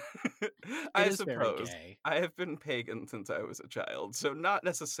 suppose. it I is very suppose. gay. I have been pagan since I was a child, so not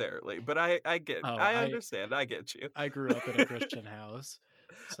necessarily, but Oh, I understand, I get you. I grew up in a Christian house,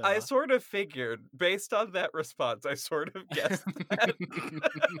 I so sort of figured, based on that response, I sort of guessed that.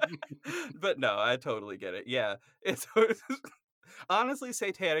 But no, I totally get it. Yeah, it's honestly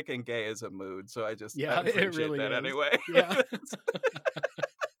satanic and gay is a mood, so I yeah, it appreciate really that is. anyway. Yeah.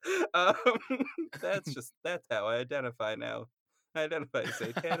 um, that's how I identify now. I identify as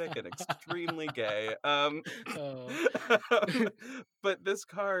satanic and extremely gay. Oh. Um, but this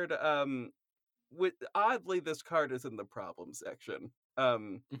card, with oddly, this card is in the problem section.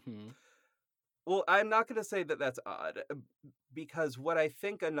 Hmm. Well, I'm not going to say that that's odd because what I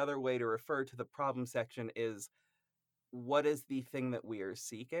think another way to refer to the problem section is what is the thing that we are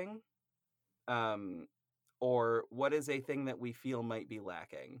seeking, um, or what is a thing that we feel might be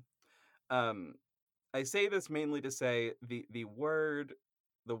lacking. Um, I say this mainly to say the word.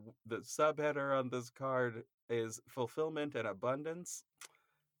 the subheader on this card is fulfillment and abundance.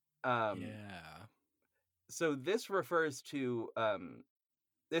 Um, Yeah. so this refers to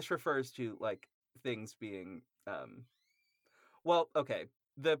like things being well, okay.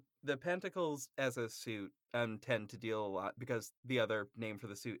 The pentacles as a suit tend to deal a lot because the other name for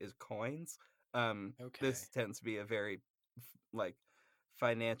the suit is coins. This Okay. tends to be a very like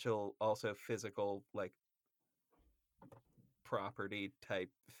financial, also physical, like property type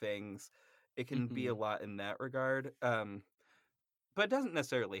things. It can be a Mm-hmm. lot in that regard. But it doesn't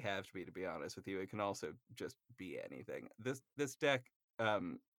necessarily have to be, to be honest with you. It can also just be anything. This deck,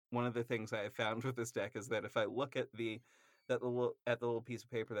 um, one of the things I have found with this deck is that if I look at the little piece of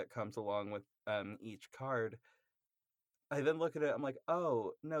paper that comes along with each card, I then look at it. I'm like,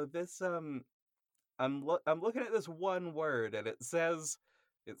 oh no, this I'm looking at this one word and it says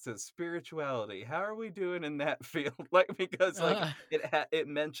spirituality. How are we doing in that field? Like because like it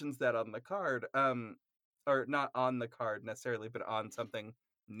mentions that on the card, or not on the card necessarily, but on something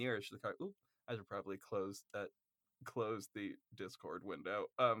nearest to the card. Oop, I should probably close the Discord window.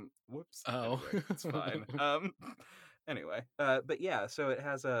 Whoops. Oh. Anyway, it's fine. Anyway, but yeah, so it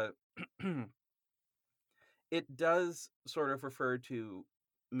has a it does sort of refer to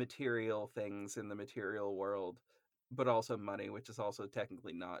material things in the material world, but also money, which is also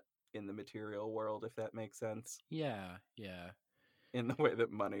technically not in the material world, if that makes sense. Yeah. Yeah. In the way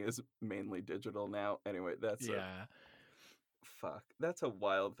that money is mainly digital now. Anyway, Yeah. that's a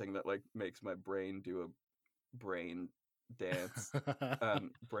wild thing that like makes my brain do a brain dance.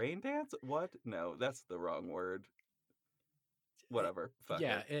 Brain dance? What? No, that's the wrong word. It- Whatever. Fuck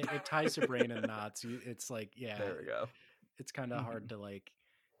yeah, it. it ties your brain in knots. It's like, yeah, There we go. it's kind of hard to like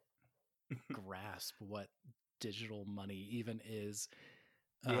grasp what digital money even is.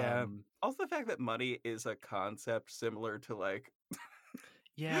 Yeah. Um, Also, the fact that money is a concept similar to like,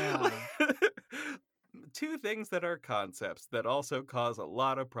 yeah, like two things that are concepts that also cause a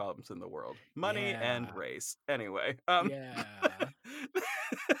lot of problems in the world: money and yeah, race. Anyway, yeah,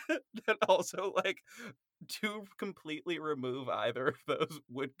 that also like to completely remove either of those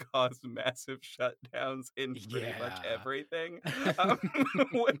would cause massive shutdowns in pretty much yeah. everything, um,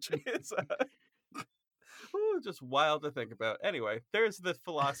 which is ooh, just wild to think about. Anyway, there's the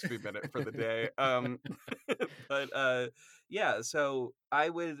philosophy minute for the day. But yeah, so I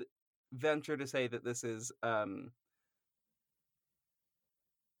would venture to say that this is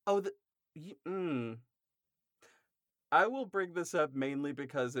oh the y- mm, I will bring this up mainly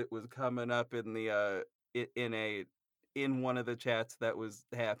because it was coming up in the in one of the chats that was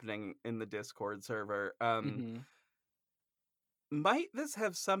happening in the Discord server. Hmm. Might this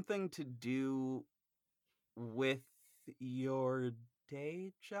have something to do with your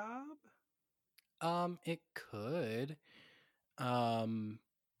day job? It could. Um,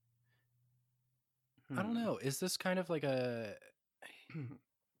 I don't Hmm. know. Is this kind of like a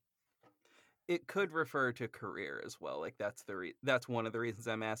It could refer to career as well. Like that's one of the reasons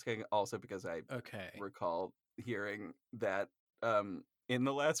I'm asking. Also because I okay? recall hearing that in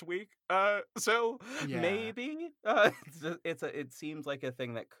the last week. So Yeah, maybe it seems like a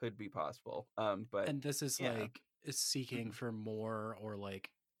thing that could be possible. But and this is yeah. like is seeking Mhm. for more or like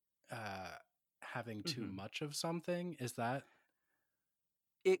uh having too Mhm. much of something. Is that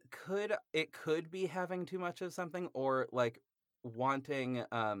It could be having too much of something or like wanting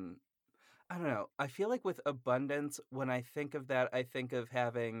I don't know. I feel like with abundance, when I think of that, I think of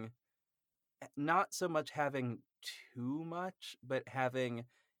having not so much having too much, but having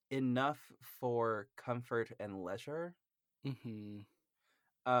enough for comfort and leisure. mm-hmm.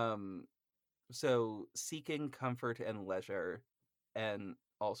 Um, so seeking comfort and leisure, and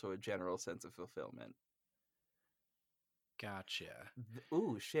also a general sense of fulfillment. Gotcha.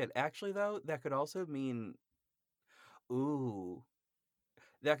 Ooh, shit. Actually, though, that could also mean ooh,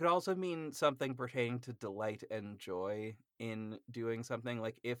 that could also mean something pertaining to delight and joy in doing something.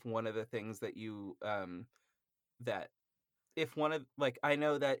 Like if one of the things that you that if one of like I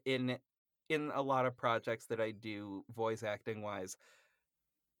know that in a lot of projects that I do voice acting wise,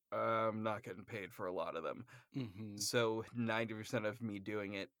 I'm not getting paid for a lot of them. Mm-hmm. So 90% of me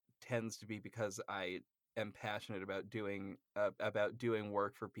doing it tends to be because I am passionate about doing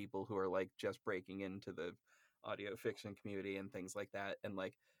work for people who are like just breaking into the audio fiction community and things like that, and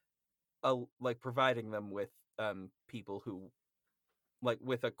like providing them with people who like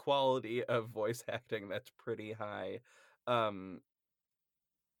with a quality of voice acting that's pretty high, um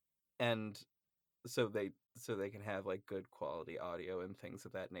and so they can have like good quality audio and things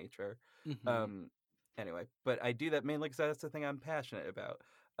of that nature. Mm-hmm. Um anyway, but I do that mainly because that's the thing I'm passionate about.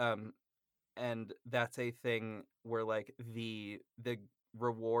 And that's a thing where like the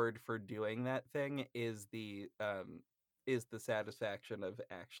reward for doing that thing is the satisfaction of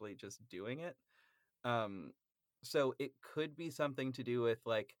actually just doing it. Um, so it could be something to do with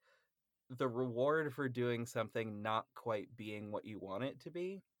like the reward for doing something not quite being what you want it to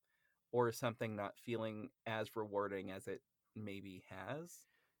be, or something not feeling as rewarding as it maybe has.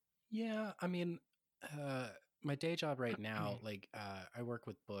 Yeah, I mean, uh, my day job right now, like, I work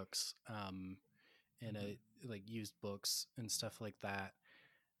with books, and Mhm. like used books and stuff like that.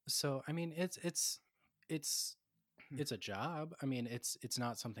 So, I mean, it's it's a job. I mean, it's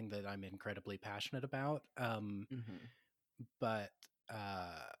not something that I'm incredibly passionate about. Mhm. But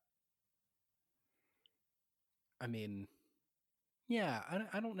uh, I mean, yeah,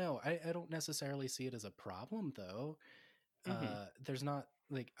 I don't know. I don't necessarily see it as a problem though. Mhm. There's not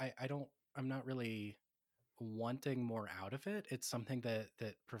like I don't I'm not really wanting more out of it. It's something that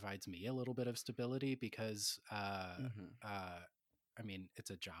provides me a little bit of stability because Mhm. uh I mean,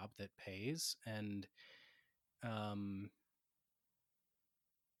 it's a job that pays, and um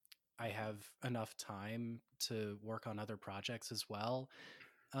I have enough time to work on other projects as well.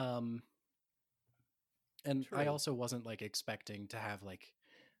 Um and I True. also wasn't like expecting to have like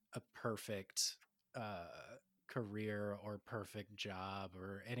a perfect uh career or perfect job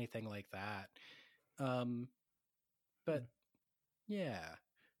or anything like that. Um but Mm. yeah,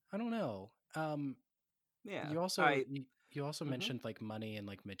 I don't know. Yeah. You also Mhm. mentioned like money and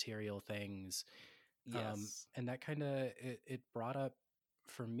like material things, Yes. and that kind of it brought up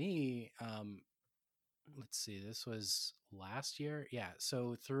for me. Let's see, this was last year, yeah.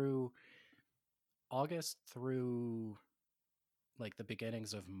 So through August through like the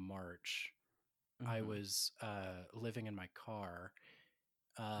beginnings of March, I Mhm. was living in my car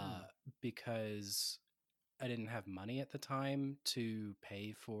uh, Mm. because I didn't have money at the time to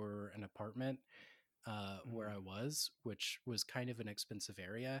pay for an apartment where Mm. I was, which was kind of an expensive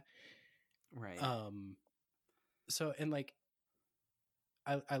area. Right. Um, so, and like,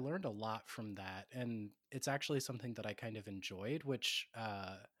 I learned a lot from that. And it's actually something that I kind of enjoyed, which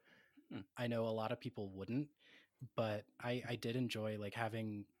Mm. I know a lot of people wouldn't, but I did enjoy like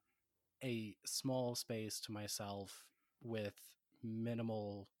having a small space to myself with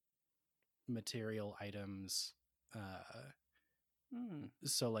minimal material items. Mm.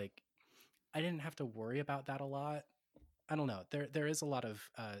 So like I didn't have to worry about that a lot. I don't know. There is a lot of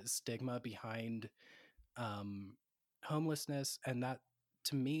stigma behind um, homelessness, and that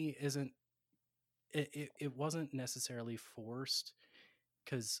to me isn't it wasn't necessarily forced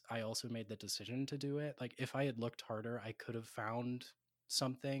because I also made the decision to do it. Like if I had looked harder, I could have found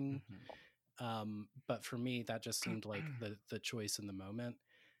something. Mhm. But for me, that just seemed like the choice in the moment.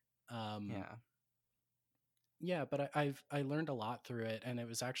 Um, Yeah. yeah, but I learned a lot through it, and it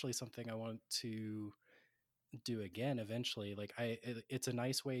was actually something I want to do again eventually. Like it's a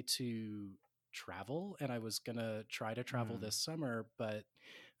nice way to travel, and I was gonna try to travel Mm. this summer, but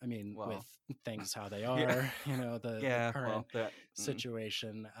I mean, with Well. things how they Yeah. are, you know, the Yeah. current Well. That. Mm.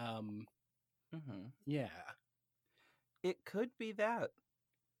 situation. Mhm. Yeah, It could be that.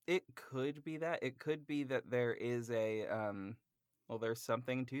 It could be that. It could be that there is a well, there's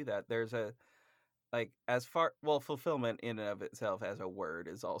something to that. There's a like as far well fulfillment in and of itself as a word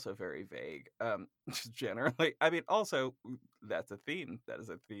is also very vague. Just generally, I mean, also that's a theme. That is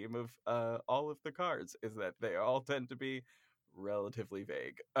a theme of all of the cards is that they all tend to be relatively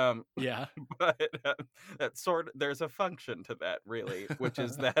vague. yeah. But that there's a function to that really, which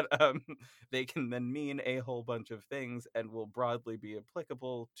is that they can then mean a whole bunch of things and will broadly be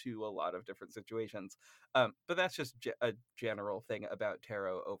applicable to a lot of different situations. But that's just a general thing about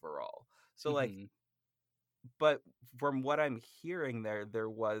tarot overall. So like, hmm but from what I'm hearing there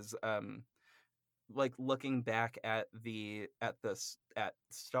was like looking back at at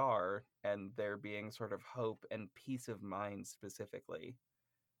Star and there being sort of hope and peace of mind specifically.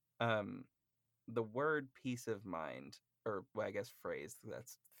 Um the word peace of mind, or well, I guess phrase,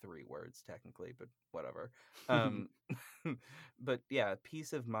 that's three words technically, but whatever. Um but yeah,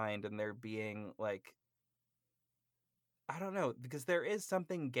 peace of mind and there being like I don't know, because there is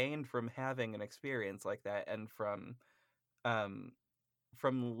something gained from having an experience like that and um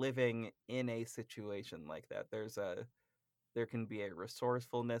from living in a situation like that. There can be a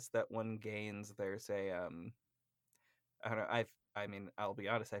resourcefulness that one gains. There's a I don't know. I mean, I'll be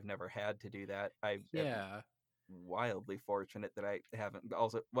honest. I've never had to do that. I am yeah, wildly fortunate that I haven't.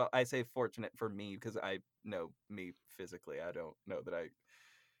 Also, well, I say fortunate for me because I know me physically. I don't know that I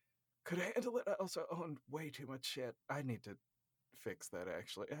could handle it. I also own way too much shit. I need to fix that,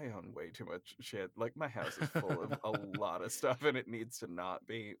 actually. I own way too much shit. Like, my house is full of a lot of stuff, and it needs to not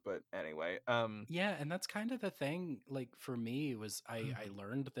be. But anyway, Yeah, and that's kind of the thing. Like for me, was I mhm,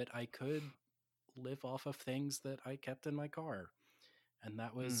 learned that I could live off of things that I kept in my car, and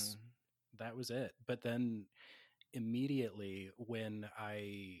mm, that was it. But then immediately when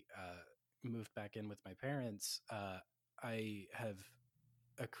I moved back in with my parents, I have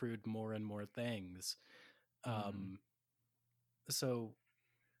accrued more and more things. mm, Um, so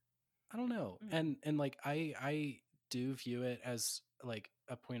I don't know, mm, and like I do view it as like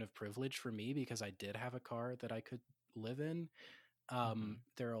a point of privilege for me because I did have a car that I could live in. mhm,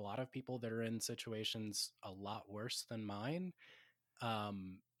 There are a lot of people that are in situations a lot worse than mine,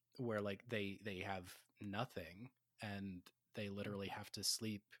 um, where like they have nothing and they literally mhm, have to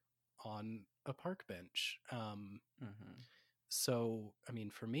sleep on a park bench. mhm, So I mean,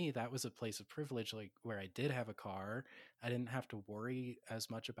 for me, that was a place of privilege, like where I did have a car. I didn't have to worry as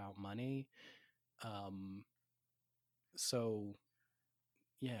much about money. Um, so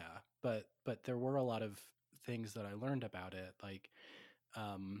yeah, but there were a lot of things that I learned about it, like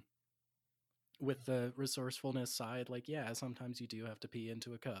um with the resourcefulness side, like yeah, sometimes you do have to pee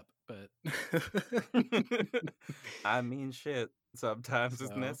into a cup, but I mean, shit. Sometimes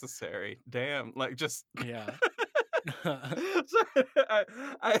it's so necessary. Damn, like just. yeah. Sorry,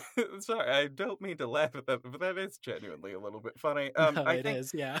 I, sorry, I don't mean to laugh at that, but that is genuinely a little bit funny. No, I it think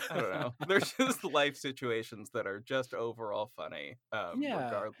is, yeah. I don't know. There's just life situations that are just overall funny, Yeah.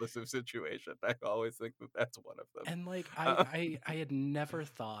 regardless of situation. I always think that that's one of them. And like Um, I had never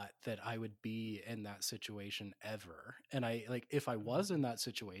thought that I would be in that situation ever. And I like if I was in that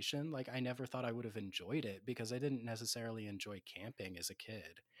situation, like I never thought I would have enjoyed it because I didn't necessarily enjoy camping as a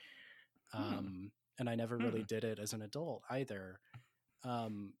kid. hmm, And I never really hmm, did it as an adult either.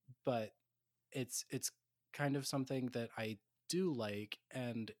 Um, but it's kind of something that I do like,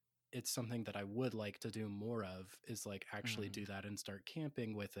 and it's something that I would like to do more of, is like actually hmm, do that and start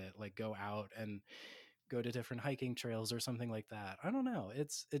camping with it, like go out and go to different hiking trails or something like that. I don't know.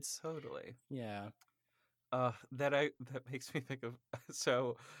 It's totally. yeah. That makes me think of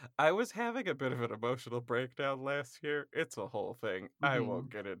so I was having a bit of an emotional breakdown last year. It's a whole thing. I Hmm. won't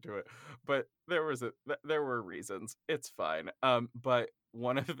get into it, but there were reasons. It's fine. But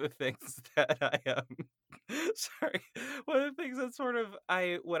one of the things that I sorry, one of the things that sort of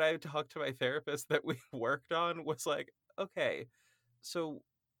I when I talked to my therapist that we worked on was like, okay, so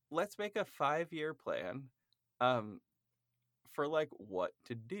let's make a 5-year plan. Um, for like what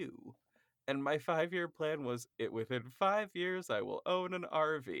to do. And my 5-year plan was it within 5 years I will own an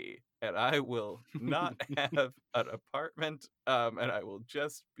RV and I will not have an apartment, and I will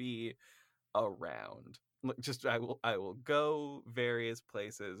just be around. Like, just I will go various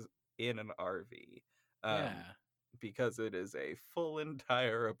places in an RV. Um Yeah. because it is a full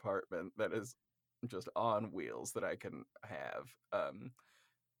entire apartment that is just on wheels that I can have.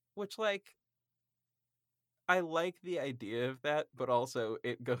 Which like I like the idea of that, but also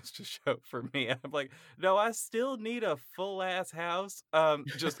it goes to show for me, I'm like, no, I still need a full ass house,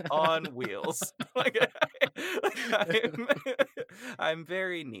 just on wheels. I'm, I'm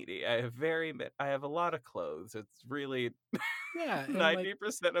very needy. I have a lot of clothes. It's really Yeah, and like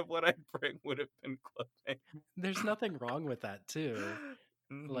 90% of what I bring would have been clothing. there's nothing wrong with that too.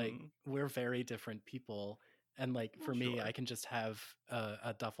 Like Hmm. we're very different people, and like Well, for me I sure. can just have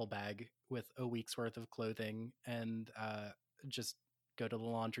a duffel bag with a week's worth of clothing and just go to the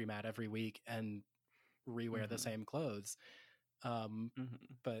laundromat every week and rewear the Hmm. same clothes. um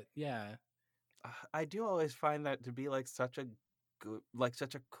Hmm. but yeah. I do always find that to be like such a good, like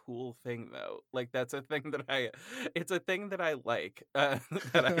such a cool thing though. Like that's a thing that it's a thing that I like,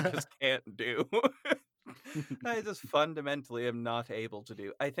 that I just can't do. I just fundamentally am not able to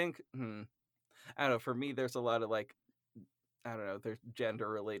do. I think, I don't know. For me, there's a lot of like, I don't know, there's gender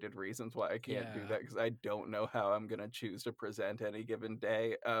related reasons why I can't do Yeah, that because I don't know how I'm gonna choose to present any given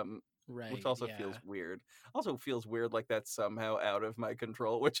day. Which right, also feels yeah. weird. Also feels weird like that's somehow out of my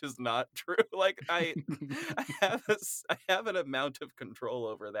control, which is not true. Like I have an amount of control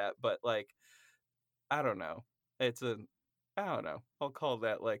over that, but like I don't know. It's a I don't know. I'll call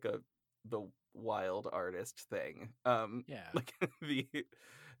that like the wild artist thing. Yeah. Like the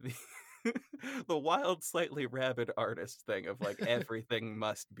the wild, slightly rabid artist thing of like everything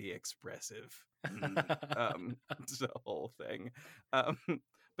must be expressive. It's the whole thing. Um,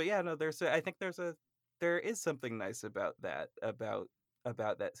 but yeah, no, I think there is something nice about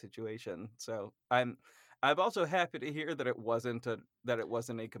that situation. So I'm also happy to hear that it wasn't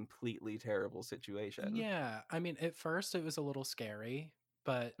a completely terrible situation. Yeah, I mean, at first it was a little scary,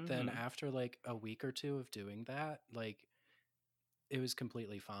 but then Mhm. after like a week or two of doing that, like it was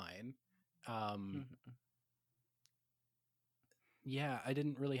completely fine. Um, Mhm. yeah, I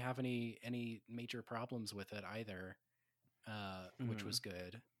didn't really have any major problems with it either, which was Mhm.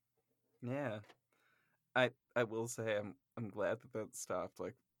 good. Yeah. I will say I'm glad that that stopped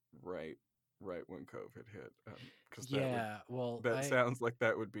like right right when COVID hit, because Yeah, well, that sounds like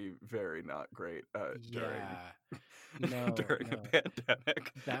that would be very not great during yeah, no, during a no,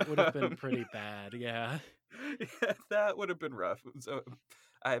 pandemic. that would have been pretty bad. Yeah, Yeah, that would have been rough. So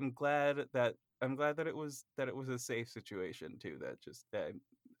I'm glad that it was a safe situation too. That just that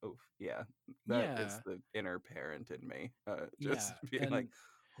oh yeah, that is yeah, the inner parent in me. yeah, Just being like,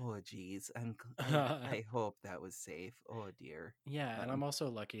 and oh geez, I hope that was safe. Oh dear. yeah, and Um, I'm also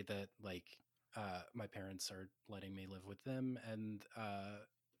lucky that like my parents are letting me live with them, and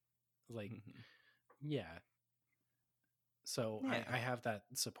like mhm. yeah, so Yeah, I have that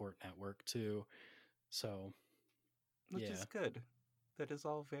support network too. So which yeah. is good. That is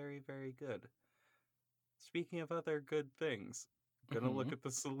all very very good. Speaking of other good things, gonna Hmm. look at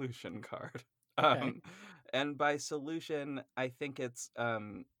the solution card. Okay. Um, and by solution, I think it's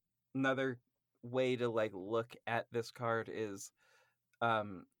another way to like look at this card is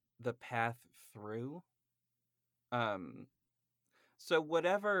um the path through. Um, so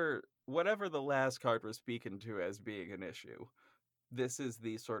whatever the last card was speaking to as being an issue, this is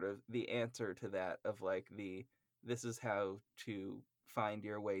the sort of the answer to that of like the this is how to find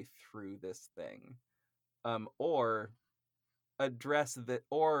your way through this thing. Or address that,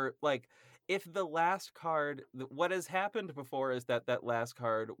 or like if the last card what has happened before is that that last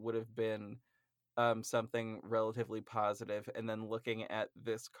card would have been something relatively positive, and then looking at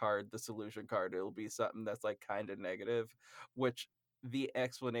this card, the solution card, it'll be something that's like kind of negative, which the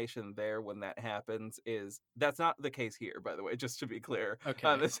explanation there when that happens is that's not the case here, by the way, just to be clear.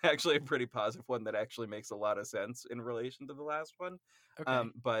 Okay. It's actually a pretty positive one that actually makes a lot of sense in relation to the last one. Okay.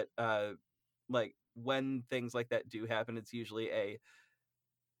 But like when things like that do happen, it's usually a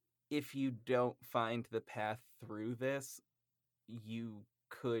if you don't find the path through this, you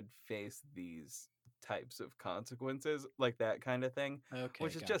could face these types of consequences, like that kind of thing, Okay.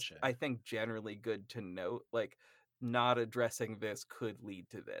 which is just, Gotcha. I think, generally good to note. Like, not addressing this could lead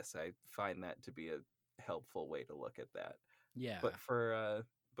to this. I find that to be a helpful way to look at that. Yeah. But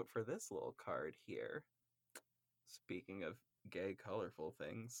for this little card here, speaking of gay, colorful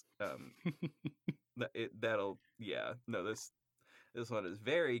things, that'll yeah, no, this one is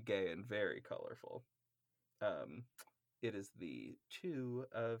very gay and very colorful. Um, it is the Two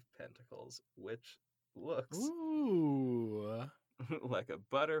of Pentacles, which looks Ooh. like a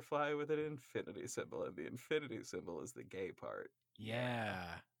butterfly with an infinity symbol, and the infinity symbol is the gay part. Yeah.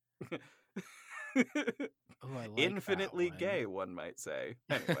 Yeah. Oh, I like that Infinitely one. gay, one might say.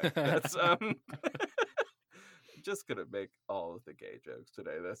 Anyway, that's just gonna make all of the gay jokes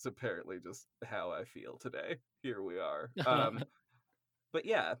today. That's apparently just how I feel today. Here we are. But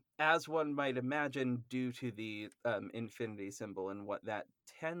yeah, as one might imagine, due to the infinity symbol and what that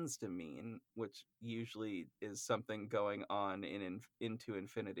tends to mean, which usually is something going on into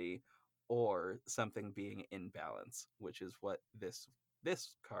infinity, or something being in balance, which is what this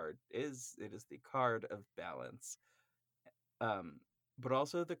card is. It is the card of balance, um, but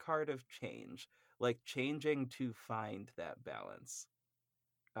also the card of change, like changing to find that balance.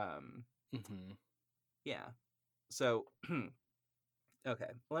 Um, Hmm. yeah. So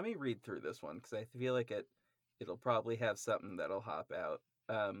okay, let me read through this one because I feel like it'll probably have something that'll hop out.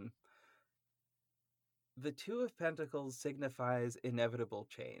 Um, the Two of Pentacles signifies inevitable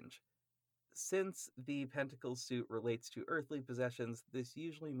change. Since the Pentacles suit relates to earthly possessions, this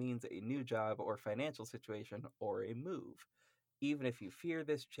usually means a new job or financial situation or a move. Even if you fear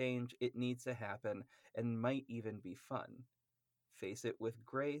this change, it needs to happen and might even be fun. Face it with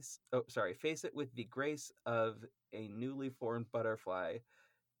grace. Oh, sorry. Face it with the grace of a newly formed butterfly,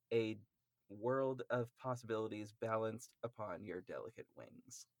 a world of possibilities balanced upon your delicate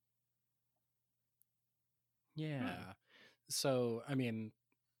wings. Hmm. Yeah. So, I mean,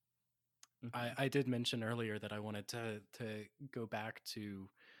 Mm-hmm. I did mention earlier that I wanted to go back to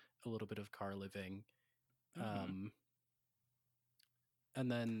a little bit of car living. Mm-hmm. Um,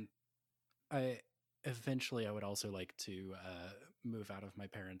 and then I eventually I would also like to move out of my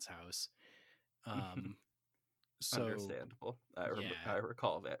parents' house. Um, so Understandable. I yeah,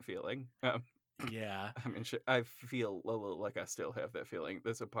 recall that feeling. yeah, I mean, I feel a little like I still have that feeling.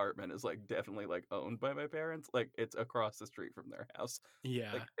 This apartment is like definitely like owned by my parents. Like it's across the street from their house.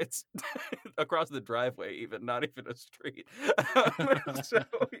 yeah, Like it's across the driveway, even not even a street. So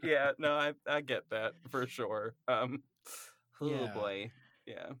yeah, no, I get that for sure. Oh yeah. boy,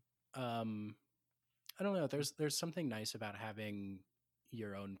 yeah. Um, I don't know. There's something nice about having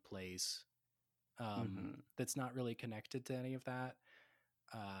your own place, Mm-hmm. that's not really connected to any of that.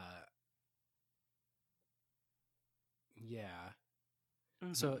 Uh, yeah.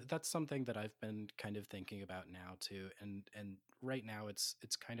 So Mm-hmm. that's something that I've been kind of thinking about now too, and right now it's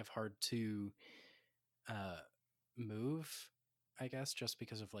kind of hard to uh, move, I guess, just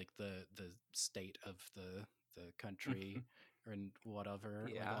because of like the state of the country and whatever,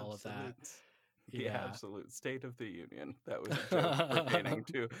 The like all of that. absolute, the Yeah. absolute state of the union. That was a joke pertaining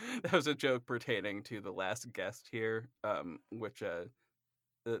to. That was a joke pertaining to the last guest here. Which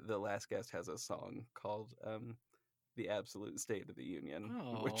the last guest has a song called "The Absolute State of the Union,"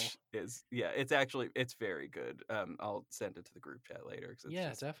 Oh, which is yeah, it's very good. I'll send it to the group chat later because it's yeah,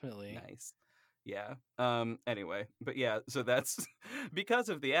 just definitely. nice. Yeah. Anyway, but yeah, so that's because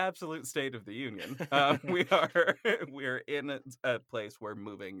of the absolute state of the union. We are we are in a place where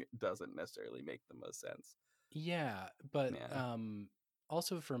moving doesn't necessarily make the most sense. Yeah, but Yeah.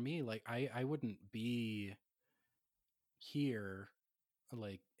 also for me, like I wouldn't be here,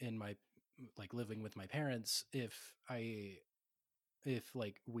 like in my, like living with my parents, if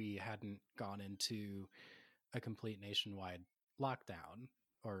like we hadn't gone into a complete nationwide lockdown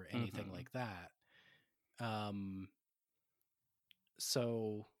or anything Mm-hmm. like that. Um,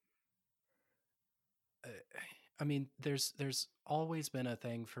 so uh, I mean, there's always been a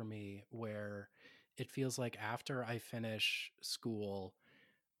thing for me where it feels like after I finish school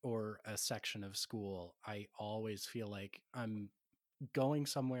or a section of school, I always feel like I'm going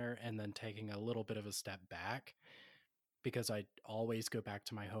somewhere and then taking a little bit of a step back, because I always go back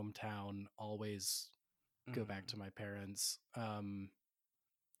to my hometown, always go back Mm-hmm. to my parents.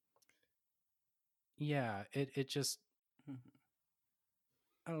 Yeah, it just, Mm-hmm.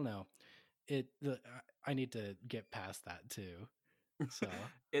 I don't know. I need to get past that too. So,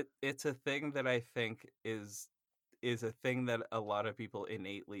 It's a thing that I think is a thing that a lot of people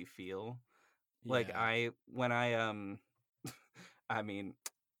innately feel. Like yeah. I when I I mean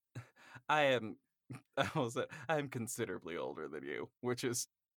I am I'm considerably older than you, which is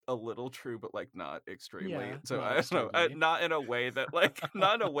a little true, but like not extremely. Yeah, So not I don't know, extremely. not in a way that like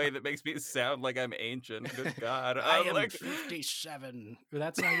not in a way that makes me sound like I'm ancient. Good God, I am like 57.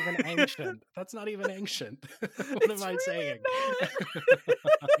 That's not even ancient. That's not even ancient. What am it's I really saying?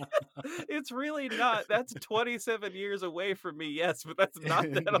 not. It's really not. That's 27 years away from me. Yes, but that's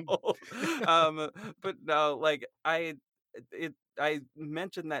not that old. But no, like I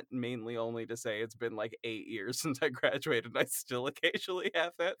mentioned that mainly only to say it's been like 8 years since I graduated, and I still occasionally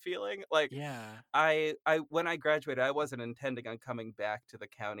have that feeling. Like Yeah. I when I graduated, I wasn't intending on coming back to the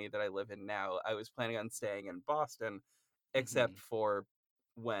county that I live in now. I was planning on staying in Boston, except Hmm. for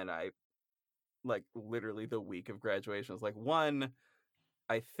when I like literally the week of graduation. I was like, one,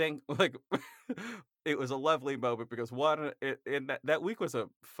 I think like it was a lovely moment because one, in that week was a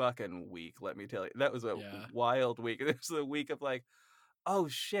fucking week. Let me tell you, that was a Yeah. wild week. It was the week of like, oh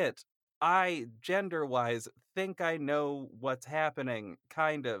shit, I gender wise think I know what's happening.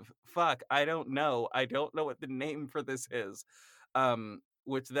 Kind of. Fuck, I don't know what the name for this is.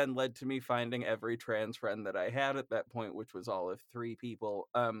 Which then led to me finding every trans friend that I had at that point, which was all of three people,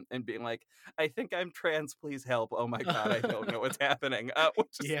 and being like, I think I'm trans, please help. Oh my god, I don't know what's happening. Which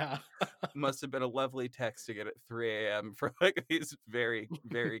is, Yeah. must have been a lovely text to get at 3 a.m. for like these very,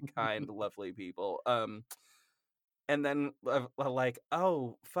 very kind, lovely people. And then like,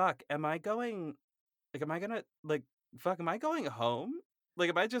 oh fuck, am I going? Like, am I gonna like, fuck? Am I going home? Like,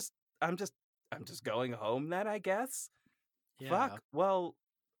 am I just? I'm just going home then, I guess. Yeah. Fuck. Well,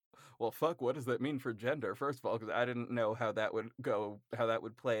 fuck. What does that mean for gender? First of all, because I didn't know how that would go, how that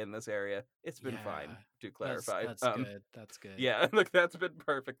would play in this area. It's been fine, Yeah. to That's clarify. that's good. That's good. Yeah, like that's been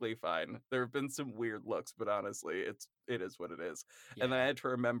perfectly fine. There have been some weird looks, but honestly, it is what it is. And then I Yeah. had to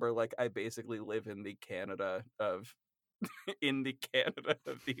remember, like, I basically live in the Canada of in the Canada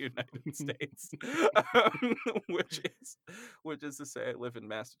of the United States, um, which is which is to say, I live in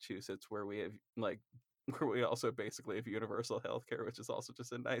Massachusetts, where we have like where we also basically have universal health care, which is also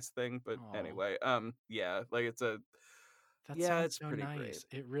just a nice thing. But Oh, anyway, yeah, like that yeah, sounds it's so pretty great. nice.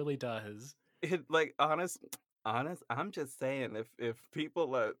 It really does. Like honest, I'm just saying, if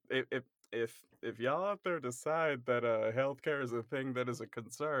people if y'all out there decide that healthcare is a thing that is a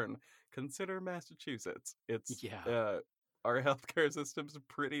concern, consider Massachusetts. It's Yeah. our healthcare system's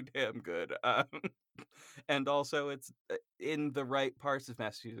pretty damn good. And also it's in the right parts of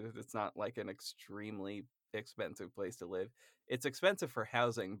Massachusetts. It's not like an extremely expensive place to live. It's expensive for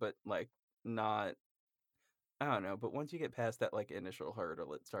housing, but like not, I don't know, but once you get past that like initial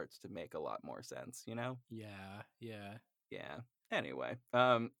hurdle, it starts to make a lot more sense, you know? Yeah. Yeah. Yeah. Anyway,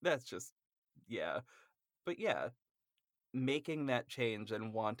 that's just yeah. but yeah, making that change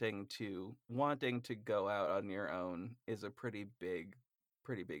and wanting to go out on your own is a pretty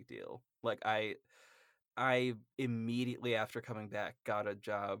big deal. Like I immediately after coming back got a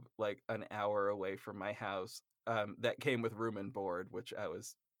job like an hour away from my house, that came with room and board, which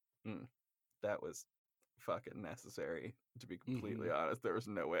mm, that was fucking necessary, to be completely Hmm. honest. There was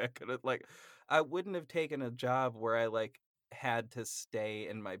no way I could have like I wouldn't have taken a job where I like had to stay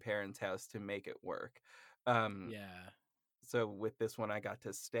in my parents' house to make it work. Um Yeah. so with this one I got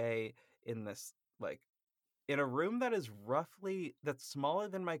to stay in this like in a room that's smaller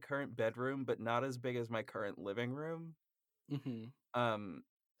than my current bedroom but not as big as my current living room. Hmm. Um,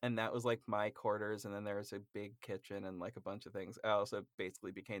 and that was like my quarters, and then there was a big kitchen and like a bunch of things. I also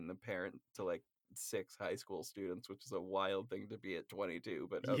basically became the parent to like six high school students, which is a wild thing to be at 22,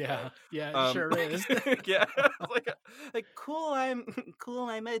 but okay. Yeah. Yeah, it sure is. Yeah, like cool, I'm cool,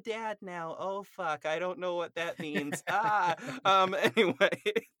 I'm a dad now. Oh fuck, I don't know what that means. Anyway,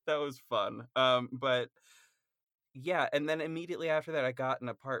 that was fun. But yeah, and then immediately after that I got an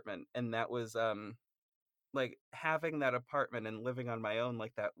apartment, and that was like having that apartment and living on my own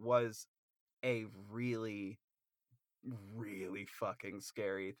like that was a really really fucking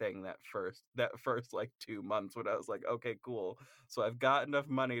scary thing that first like 2 months when I was like, okay, cool, so I've got enough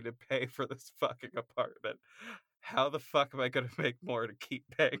money to pay for this fucking apartment. How the fuck am I gonna make more to keep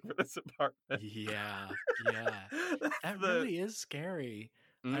paying for this apartment? Yeah. Yeah. That's That the really is scary.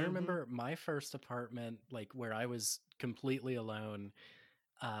 I mm-hmm, remember my first apartment, like where I was completely alone.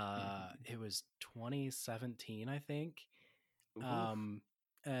 mm-hmm. It was 2017, I think. Oof. Um,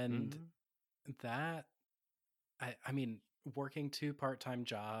 and Mm-hmm, that, I mean, working two part-time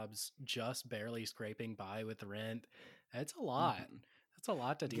jobs, just barely scraping by with rent, it's a lot. mm-hmm. That's a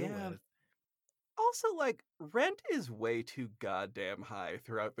lot to deal Yeah. with. Also, like, rent is way too goddamn high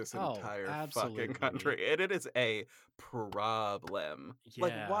throughout this Oh, entire fucking absolutely. country, and it is a problem.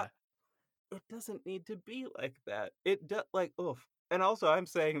 Like, what? Yeah. It doesn't need to be like that. Like, oof. And also, I'm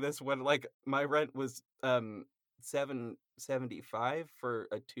saying this when like my rent was 775 for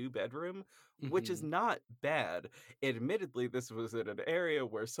a two-bedroom, which is Hmm. not bad. Admittedly, this was in an area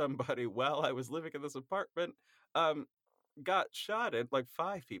where somebody, while I was living in this apartment, um got shot at. Like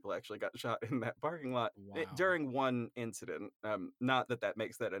five people actually got shot in that parking lot Wow. during one incident. Not that that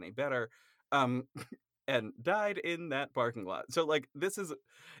makes that any better. Um, and died in that parking lot. So like this is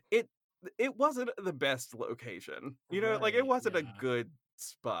it. It wasn't the best location, like it Right. wasn't a Yeah. good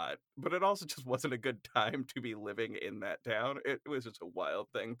spot, but it also just wasn't a good time to be living in that town. It was just a wild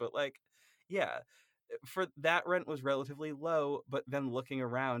thing, but like, yeah, for that rent was relatively low, but then looking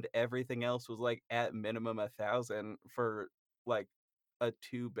around, everything else was like at minimum 1,000 for like a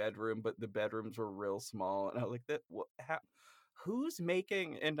two-bedroom, but the bedrooms were real small, and I was like, that what? How? Who's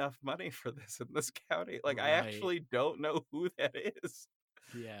making enough money for this in this county? Like, I Right. actually don't know who that is.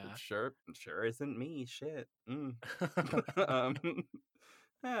 Yeah. Sure isn't me. Shit. um,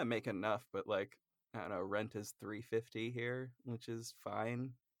 make enough, but like, I don't know. Rent is 350 here, which is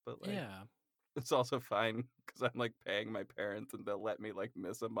fine, but like. Yeah. It's also fine because I'm like paying my parents and they'll let me like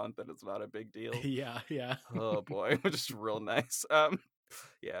miss a month and it's not a big deal. Yeah. Yeah. Oh boy, which is real nice.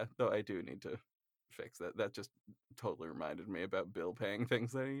 Yeah, though I do need to fix that. That just totally reminded me about bill paying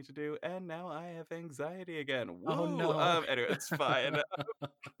things that I need to do, and now I have anxiety again. Oh Woo! no. Anyway, it's fine.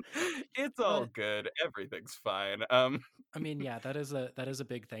 It's all But good. Everything's fine. I mean, yeah, that is a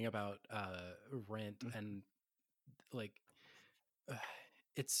big thing about rent and like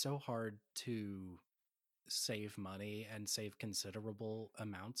it's so hard to save money and save considerable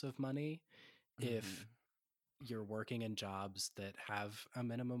amounts of money if Mhm, you're working in jobs that have a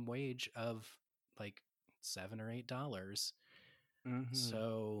minimum wage of like $7 or $8. mhm.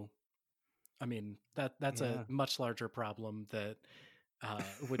 So, I mean, that's a Yeah. much larger problem that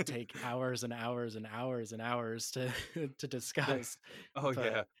would take hours and hours and hours and hours to to There discuss. oh, But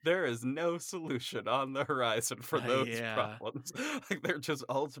yeah. There is no solution on the horizon for those yeah, problems. Like, there just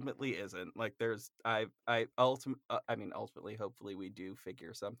ultimately isn't. Like, I mean, ultimately, hopefully, we do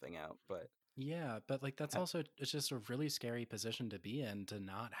figure something out, but yeah, but like that's ha also it's just a really scary position to be in to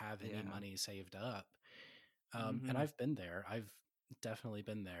not have any yeah. money saved up. And Mhm, I've been there. I've definitely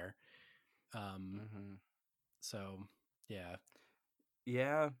been there. Um, mhm. so yeah.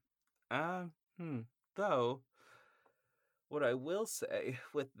 Yeah, uh, hmm. Though, what I will say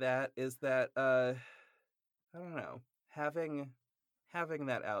with that is that, I don't know, having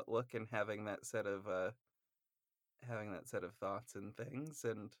that outlook and having that set of thoughts and things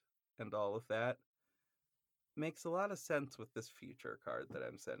and all of that, makes a lot of sense with this future card that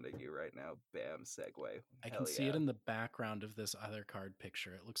I'm sending you right now. Bam, segue. I can Hell see it yeah. in the background of this other card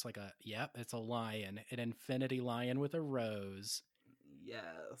picture. It looks like it's a lion, an infinity lion with a rose.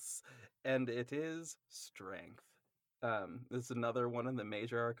 Yes. And it is strength. This is another one in the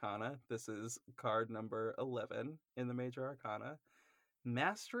major arcana. This is card number 11 in the major arcana.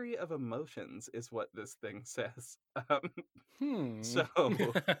 Mastery of emotions is what this thing says. Hmm. So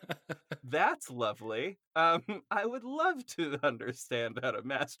that's lovely. I would love to understand how to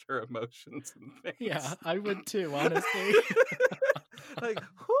master emotions and Yeah, things. I would too, honestly. Like,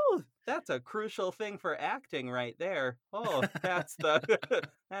 whew, that's a crucial thing for acting right there. Oh, that's the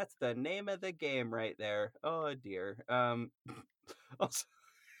that's the name of the game right there. Oh dear. Also,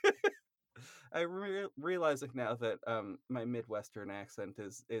 realizing now that my Midwestern accent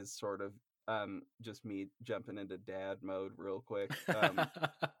is sort of just me jumping into dad mode real quick. I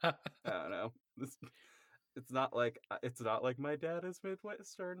don't know. It's not like my dad is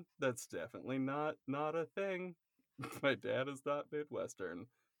Midwestern. That's definitely not a thing. My dad is not Midwestern.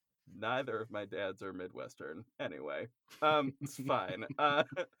 Neither of my dads are Midwestern. Anyway, it's fine.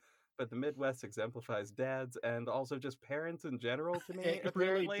 But the Midwest exemplifies dads and also just parents in general to me, It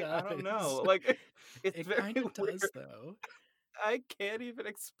really apparently. I don't does. know. Like, it's It very kind of weird. does, though. I can't even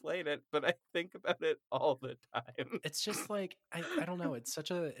explain it, but I think about it all the time. It's just like I don't know. It's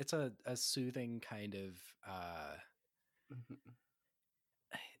such a soothing kind of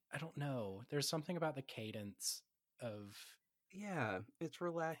I don't know. There's something about the cadence of Yeah, it's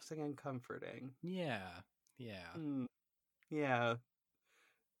relaxing and comforting. yeah, yeah. Mm, yeah,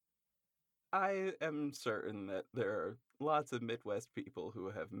 I am certain that there are lots of Midwest people who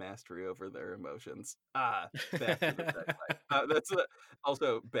have mastery over their emotions. Ah, back to the segue. That's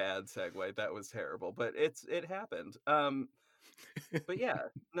also bad segue. That was terrible, but it happened. But yeah,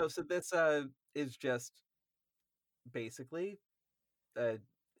 no. So this is just basically uh,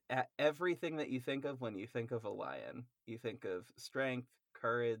 everything that you think of when you think of a lion. You think of strength,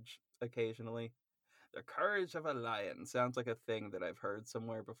 courage, occasionally. The courage of a lion sounds like a thing that I've heard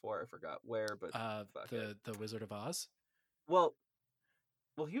somewhere before. I forgot where, but fuck it. The Wizard of Oz. Well,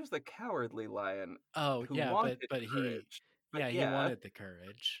 well, he was the cowardly lion Oh who yeah, wanted but he courage. But yeah he yeah, wanted the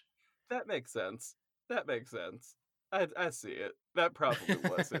courage. that makes sense. That makes sense. I see it. That probably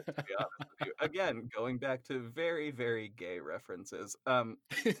was it, to be honest with you. Again, going back to very, very gay references.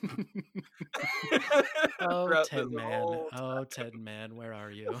 Oh Throughout this Tin Man, whole oh Tin Man, where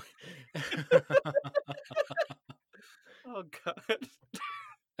are you? oh god.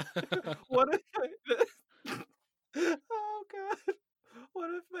 One of my oh god.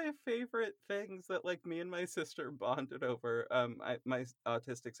 One of my favorite things that like me and my sister bonded over, my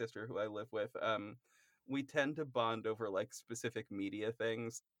autistic sister who I live with, we tend to bond over like specific media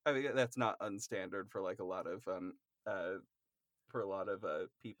things. I mean that's not unstandard uh for a lot of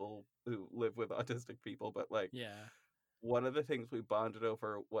people who live with autistic people, but like Yeah. one of the things we bonded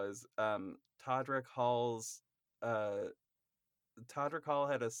over was Todrick Hall's uh Todrick Hall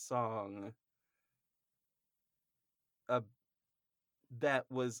had a song uh, that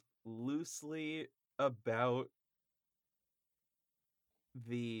was loosely about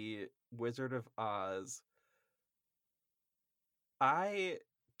the Wizard of Oz. I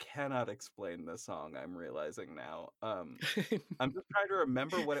cannot explain the song, I'm realizing now. I'm just trying to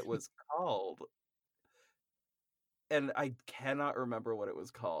remember what it was called, and I cannot remember what it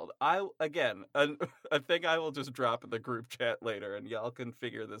was called. Again, a thing I will just drop in the group chat later, and y'all can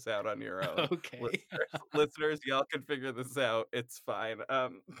figure this out on your own. Okay. Listeners, y'all can figure this out. It's fine.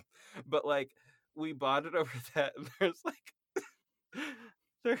 But like we bonded over that, and there's like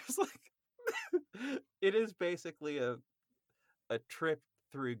it is basically a trip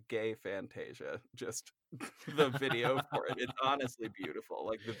through gay Fantasia. Just the video for it. It's honestly beautiful.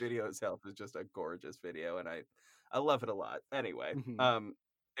 Like the video itself is just a gorgeous video, and I love it a lot. Anyway, Mhm.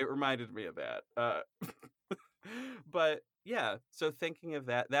 it reminded me of that. But yeah, so thinking of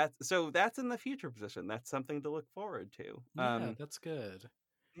that's in the future position. That's something to look forward to. Yeah, that's good.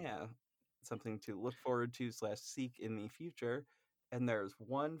 Yeah, something to look forward to slash seek in the future. And there's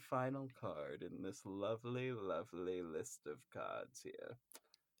one final card in this lovely, lovely list of cards here.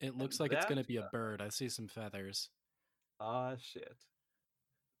 It And looks like it's that, gonna be a bird. I see some feathers. ah, shit.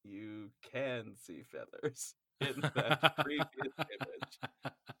 You can see feathers in that previous image.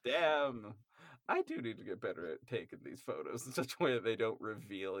 Damn. I do need to get better at taking these photos in such a way that they don't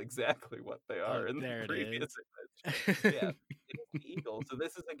reveal exactly what they Oh, are in the there it previous is. image. Yeah, it is the eagle. So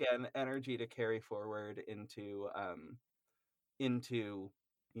this is again energy to carry forward into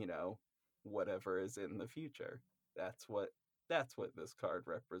you know whatever is in the future. That's what that's what this card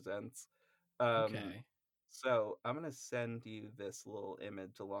represents. Um Okay. So I'm gonna send you this little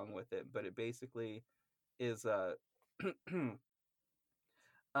image along with it, but it basically is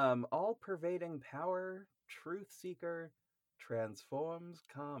all pervading power, truth seeker, transforms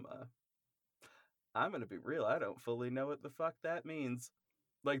karma. I'm gonna be real, I don't fully know what the fuck that means.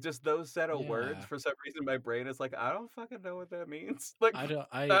 Like, just those set of words, Yeah. for some reason my brain is like, I don't fucking know what that means. Like,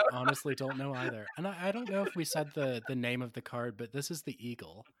 I honestly don't know either. And I don't know if we said the name of the card, but this is the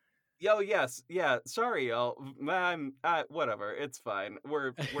eagle. yo, yes, yeah. Sorry, y'all. I'm whatever. It's fine.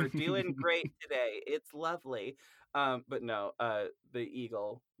 We're doing great today. It's lovely. But no, the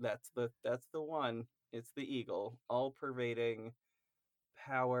eagle. That's the one. It's the eagle. All pervading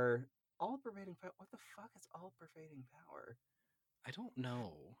power. All pervading power. What the fuck is all pervading power? I don't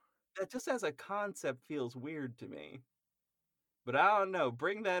know. That just as a concept feels weird to me. But I don't know.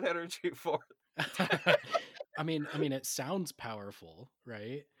 Bring that energy forth. I mean, it sounds powerful,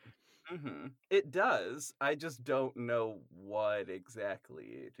 right? It does. I just don't know what exactly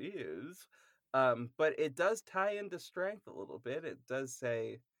it is. But it does tie into strength a little bit. It does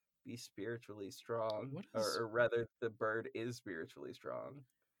say be spiritually strong, What or, is? or rather, the bird is spiritually strong.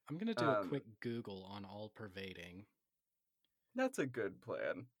 I'm gonna do a Um, quick Google on all pervading. that's a good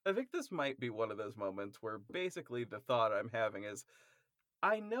plan. I think this might be one of those moments where basically the thought I'm having is,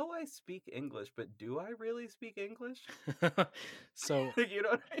 I know I speak English, but do I really speak English? so You know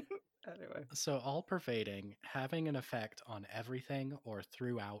what I mean? Anyway. so all pervading, having an effect on everything or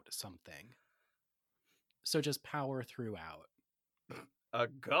throughout something. So just power throughout. A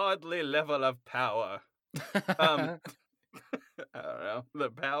godly level of power. Um, I don't know. The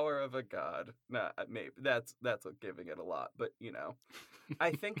power of a god. Nah, maybe that's what giving it a lot, but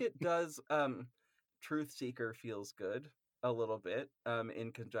I think it does. Truth Seeker feels good a little bit.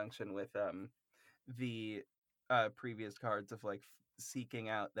 In conjunction with the previous cards of like seeking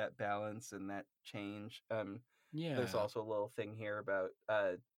out that balance and that change. There's Yeah. also a little thing here about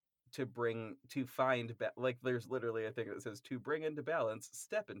to find like there's literally a thing that says to bring into balance,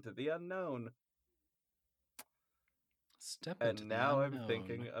 step into the unknown. Step into And the now I'm unknown.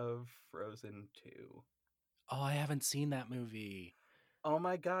 thinking of Frozen 2. Oh, I haven't seen that movie. Oh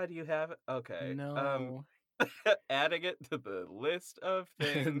my god, you have it? Okay. No. Adding it to the list of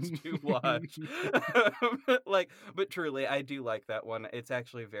things to watch. Like, but truly, I do like that one. It's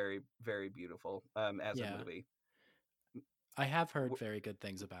actually very, very beautiful as a Yeah. movie. I have heard W- very good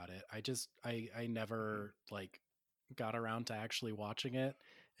things about it. I mhm, never like got around to actually watching it,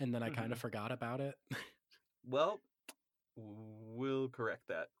 and then I kind of mhm. forgot about it. Well, we'll correct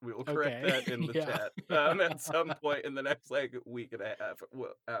that. We will correct Okay. that in the Yeah. chat at some point in the next like week and a half.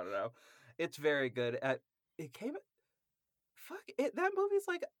 Well, I don't know. It's very good. It came Fuck it. That movie's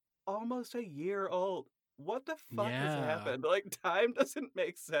like almost a year old. What the fuck has Yeah. happened? Like, time doesn't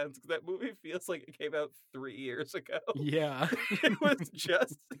make sense because that movie feels like it came out 3 years ago. Yeah. It was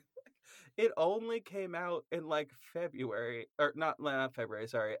just. It only came out in like February, or not February.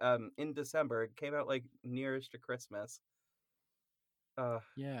 Sorry. In December. It came out like nearest to Christmas. Uh,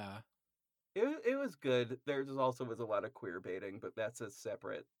 Yeah. it was good. There just also was a lot of queer baiting, but that's a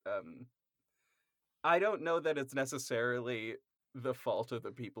separate. I don't know that it's necessarily the fault of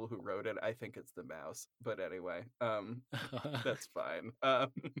the people who wrote it. I think it's the mouse. But anyway, that's fine.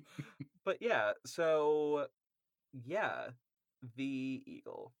 But yeah, so yeah, the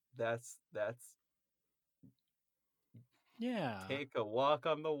eagle. That's Yeah. take a walk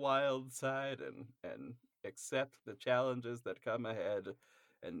on the wild side and accept the challenges that come ahead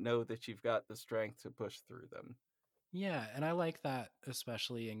and know that you've got the strength to push through them. Yeah, and I like that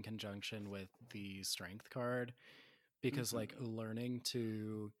especially in conjunction with the strength card because like Hmm. learning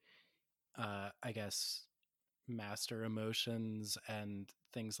to I guess master emotions and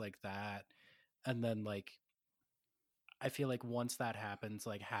things like that, and then like I feel like once that happens,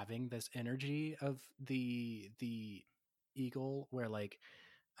 like having this energy of the eagle where like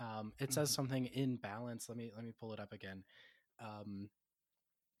it says Hmm. something in balance. Let me pull it up again. um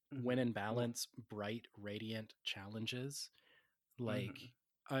when Hmm. in Well, balance, bright radiant challenges. Like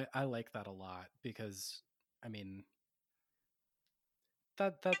hmm. I like that a lot because I mean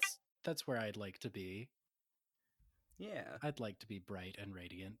that's where I'd like to be. Yeah. I'd like to be bright and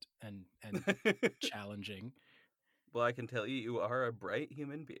radiant and challenging. Well, I can tell you, you are a bright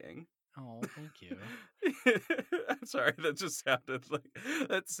human being. Oh, thank you. I'm sorry,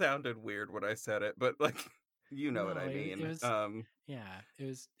 that sounded weird when I said it, but like you know what No, I it mean. was yeah, it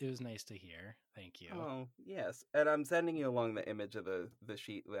was nice to hear. Thank you. Oh yes, and I'm sending you along the image of the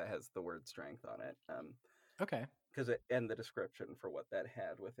sheet that has the word strength on it. Okay. Because it and the description for what that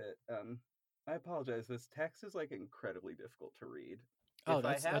had with it. I apologize. This text is like incredibly difficult to read. Oh, If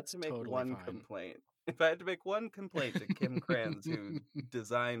I that's had that's to make totally one fine. complaint, if I had to make one complaint to Kim Kranz, who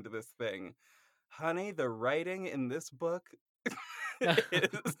designed this thing, honey, the writing in this book is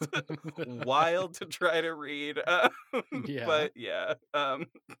wild to try to read. Yeah. But yeah,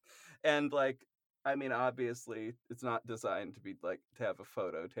 and like, I mean, obviously, it's not designed to be like to have a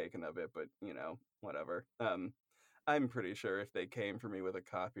photo taken of it, but whatever. I'm pretty sure if they came for me with a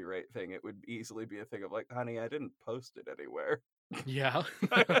copyright thing, it would easily be a thing of like, honey, I didn't post it anywhere. Yeah.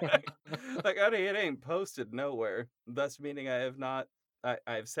 Like, honey, it ain't posted nowhere. Thus meaning I have not.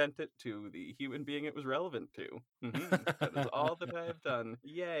 I've sent it to the human being it was relevant to. That is all that I have done.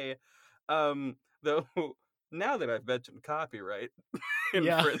 Yay. Though now that I've mentioned copyright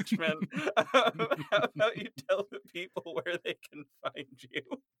Yeah. infringement, how about you tell the people where they can find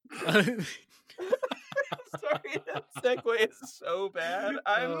you? Sorry, that segue is so bad.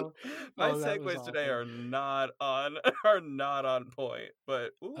 My that was segues today awful. are not on are not on point.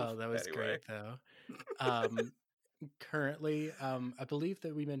 But Oh, that was anyway. great though. Currently, I believe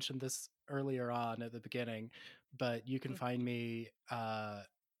that we mentioned this earlier on at the beginning, but you can find me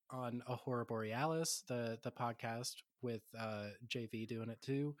on Ahura Borealis, the podcast with JV doing it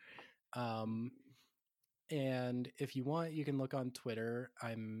too. And if you want, you can look on Twitter.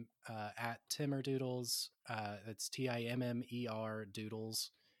 I'm at Timmerdoodles. That's Timmer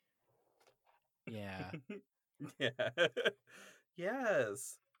Doodles. Yeah. Yeah.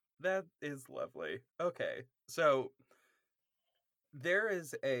 Yes. That is lovely. Okay. So there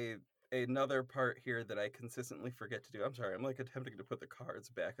is another part here that I consistently forget to do. I'm sorry. I'm like attempting to put the cards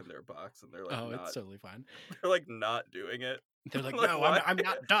back in their box and they're like Oh, it's not totally fine. they're like not doing it. They're like, Like no, why? I'm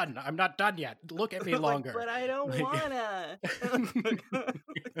not done. I'm not done yet. Look at me Like, longer. but I don't Like- wanna.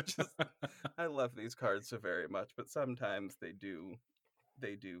 Just, I love these cards so very much, but sometimes they do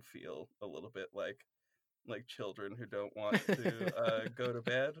feel a little bit like children who don't want to go to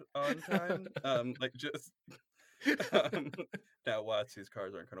bed on time. Like just now watch, these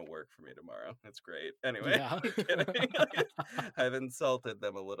cards aren't going to work for me tomorrow. It's great. Anyway, Yeah. I'm kidding. I've insulted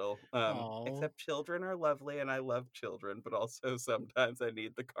them a little. Aw. Except children are lovely and I love children, but also sometimes I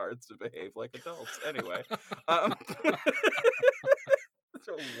need the cards to behave like adults. Anyway, it's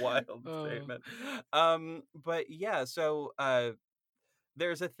a wild Oh. statement. But yeah, so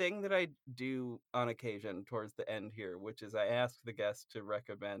there's a thing that I do on occasion towards the end here, which is I ask the guest to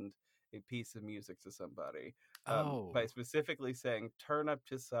recommend a piece of music to somebody, by Oh. specifically saying turn up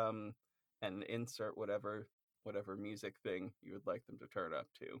to some and insert whatever music thing you would like them to turn up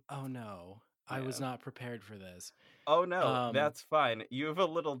to. Oh no. I was Yeah. not prepared for this. Oh no, Um, that's fine. You have a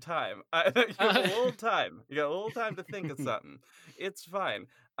little time. You have a little time. You got a little time to think of something. It's fine.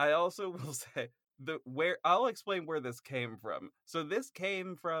 I also will say I'll explain where this came from. So this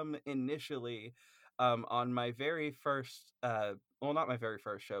came from initially on my very first well, not my very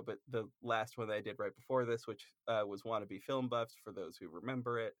first show, but the last one that I did right before this, which was Wannabe Film Buffs, for those who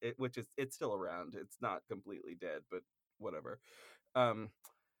remember it, which is it's still around. It's not completely dead, but whatever. Um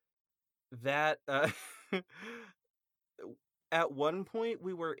that at one point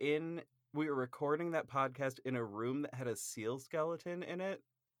we were recording that podcast in a room that had a seal skeleton in it,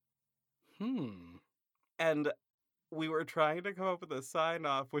 and we were trying to come up with a sign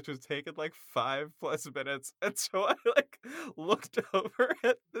off, which was taking like 5+ minutes. And so I like looked over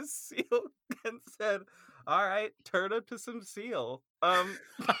at the seal and said, all right, turn up to some seal. I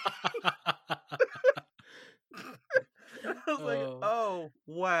was like, oh,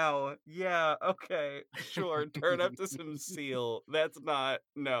 wow. Yeah, okay, sure. Turn up to some seal. That's not,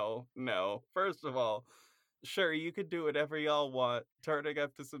 no. First of all, sure, you could do whatever y'all want. Turning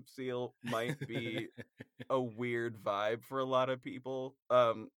up to some seal might be a weird vibe for a lot of people.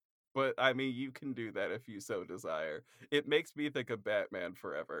 But I mean, you can do that if you so desire. It makes me think of Batman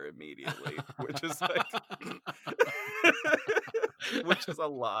Forever immediately, which is like, which is a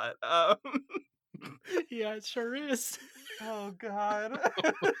lot. Yeah, it sure is. Oh God.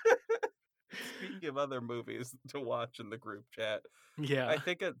 Speaking of other movies to watch in the group chat, Yeah. I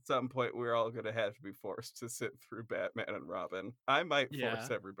think at some point we're all going to have to be forced to sit through Batman and Robin. I might force Yeah.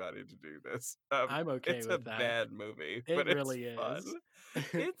 everybody to do this. I'm okay It's with a that. bad movie, It but really it's fun. is.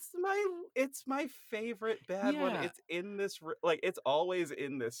 It's my favorite bad one. Yeah. It's in this like it's always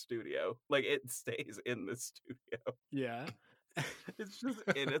in this studio. Like it stays in this studio. Yeah. It's just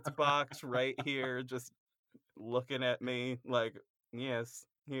in its box right here, just looking at me like, yes,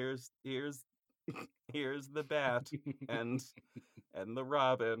 here's here's the bat and the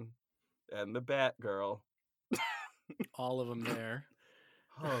Robin and the Batgirl. All of them there.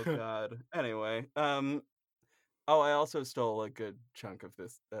 Oh God. Anyway, oh, I also stole a good chunk of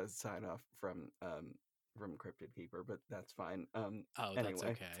this sign off from Cryptid Keeper, but that's fine. Oh, Anyway, that's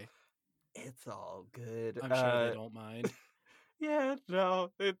okay. It's all good. I'm sure they don't mind. Yeah, no,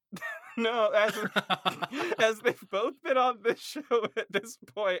 no, as they've both been on this show at this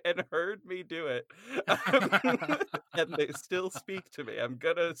point and heard me do it, and they still speak to me, I'm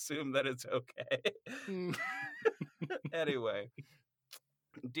gonna assume that it's okay. Anyway,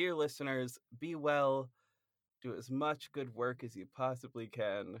 dear listeners, be well, do as much good work as you possibly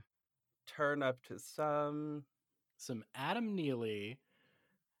can, turn up to some... Some Adam Neely.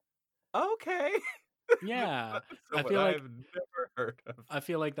 Okay. Yeah, That's I someone feel like I've never heard of. I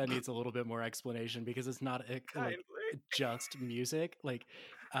feel like that needs a little bit more explanation because it's not like Kindly. just music. Like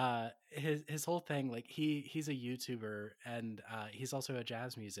his whole thing, like he's a YouTuber and he's also a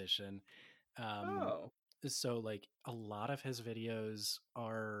jazz musician. Um Oh. so like a lot of his videos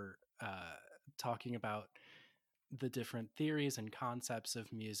are talking about the different theories and concepts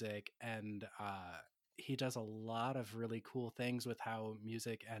of music, and he does a lot of really cool things with how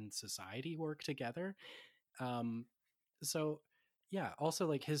music and society work together. um so yeah, also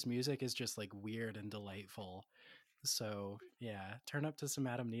like his music is just like weird and delightful. So yeah, turn up to some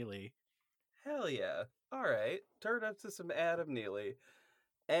Adam Neely. Hell yeah. All right. Turn up to some Adam Neely.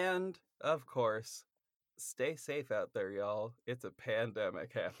 And, of course, stay safe out there, y'all. It's a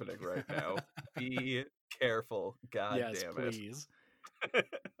pandemic happening right now. Be careful. God Yes, damn it. please.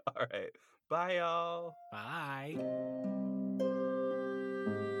 All right. Bye, y'all. Bye.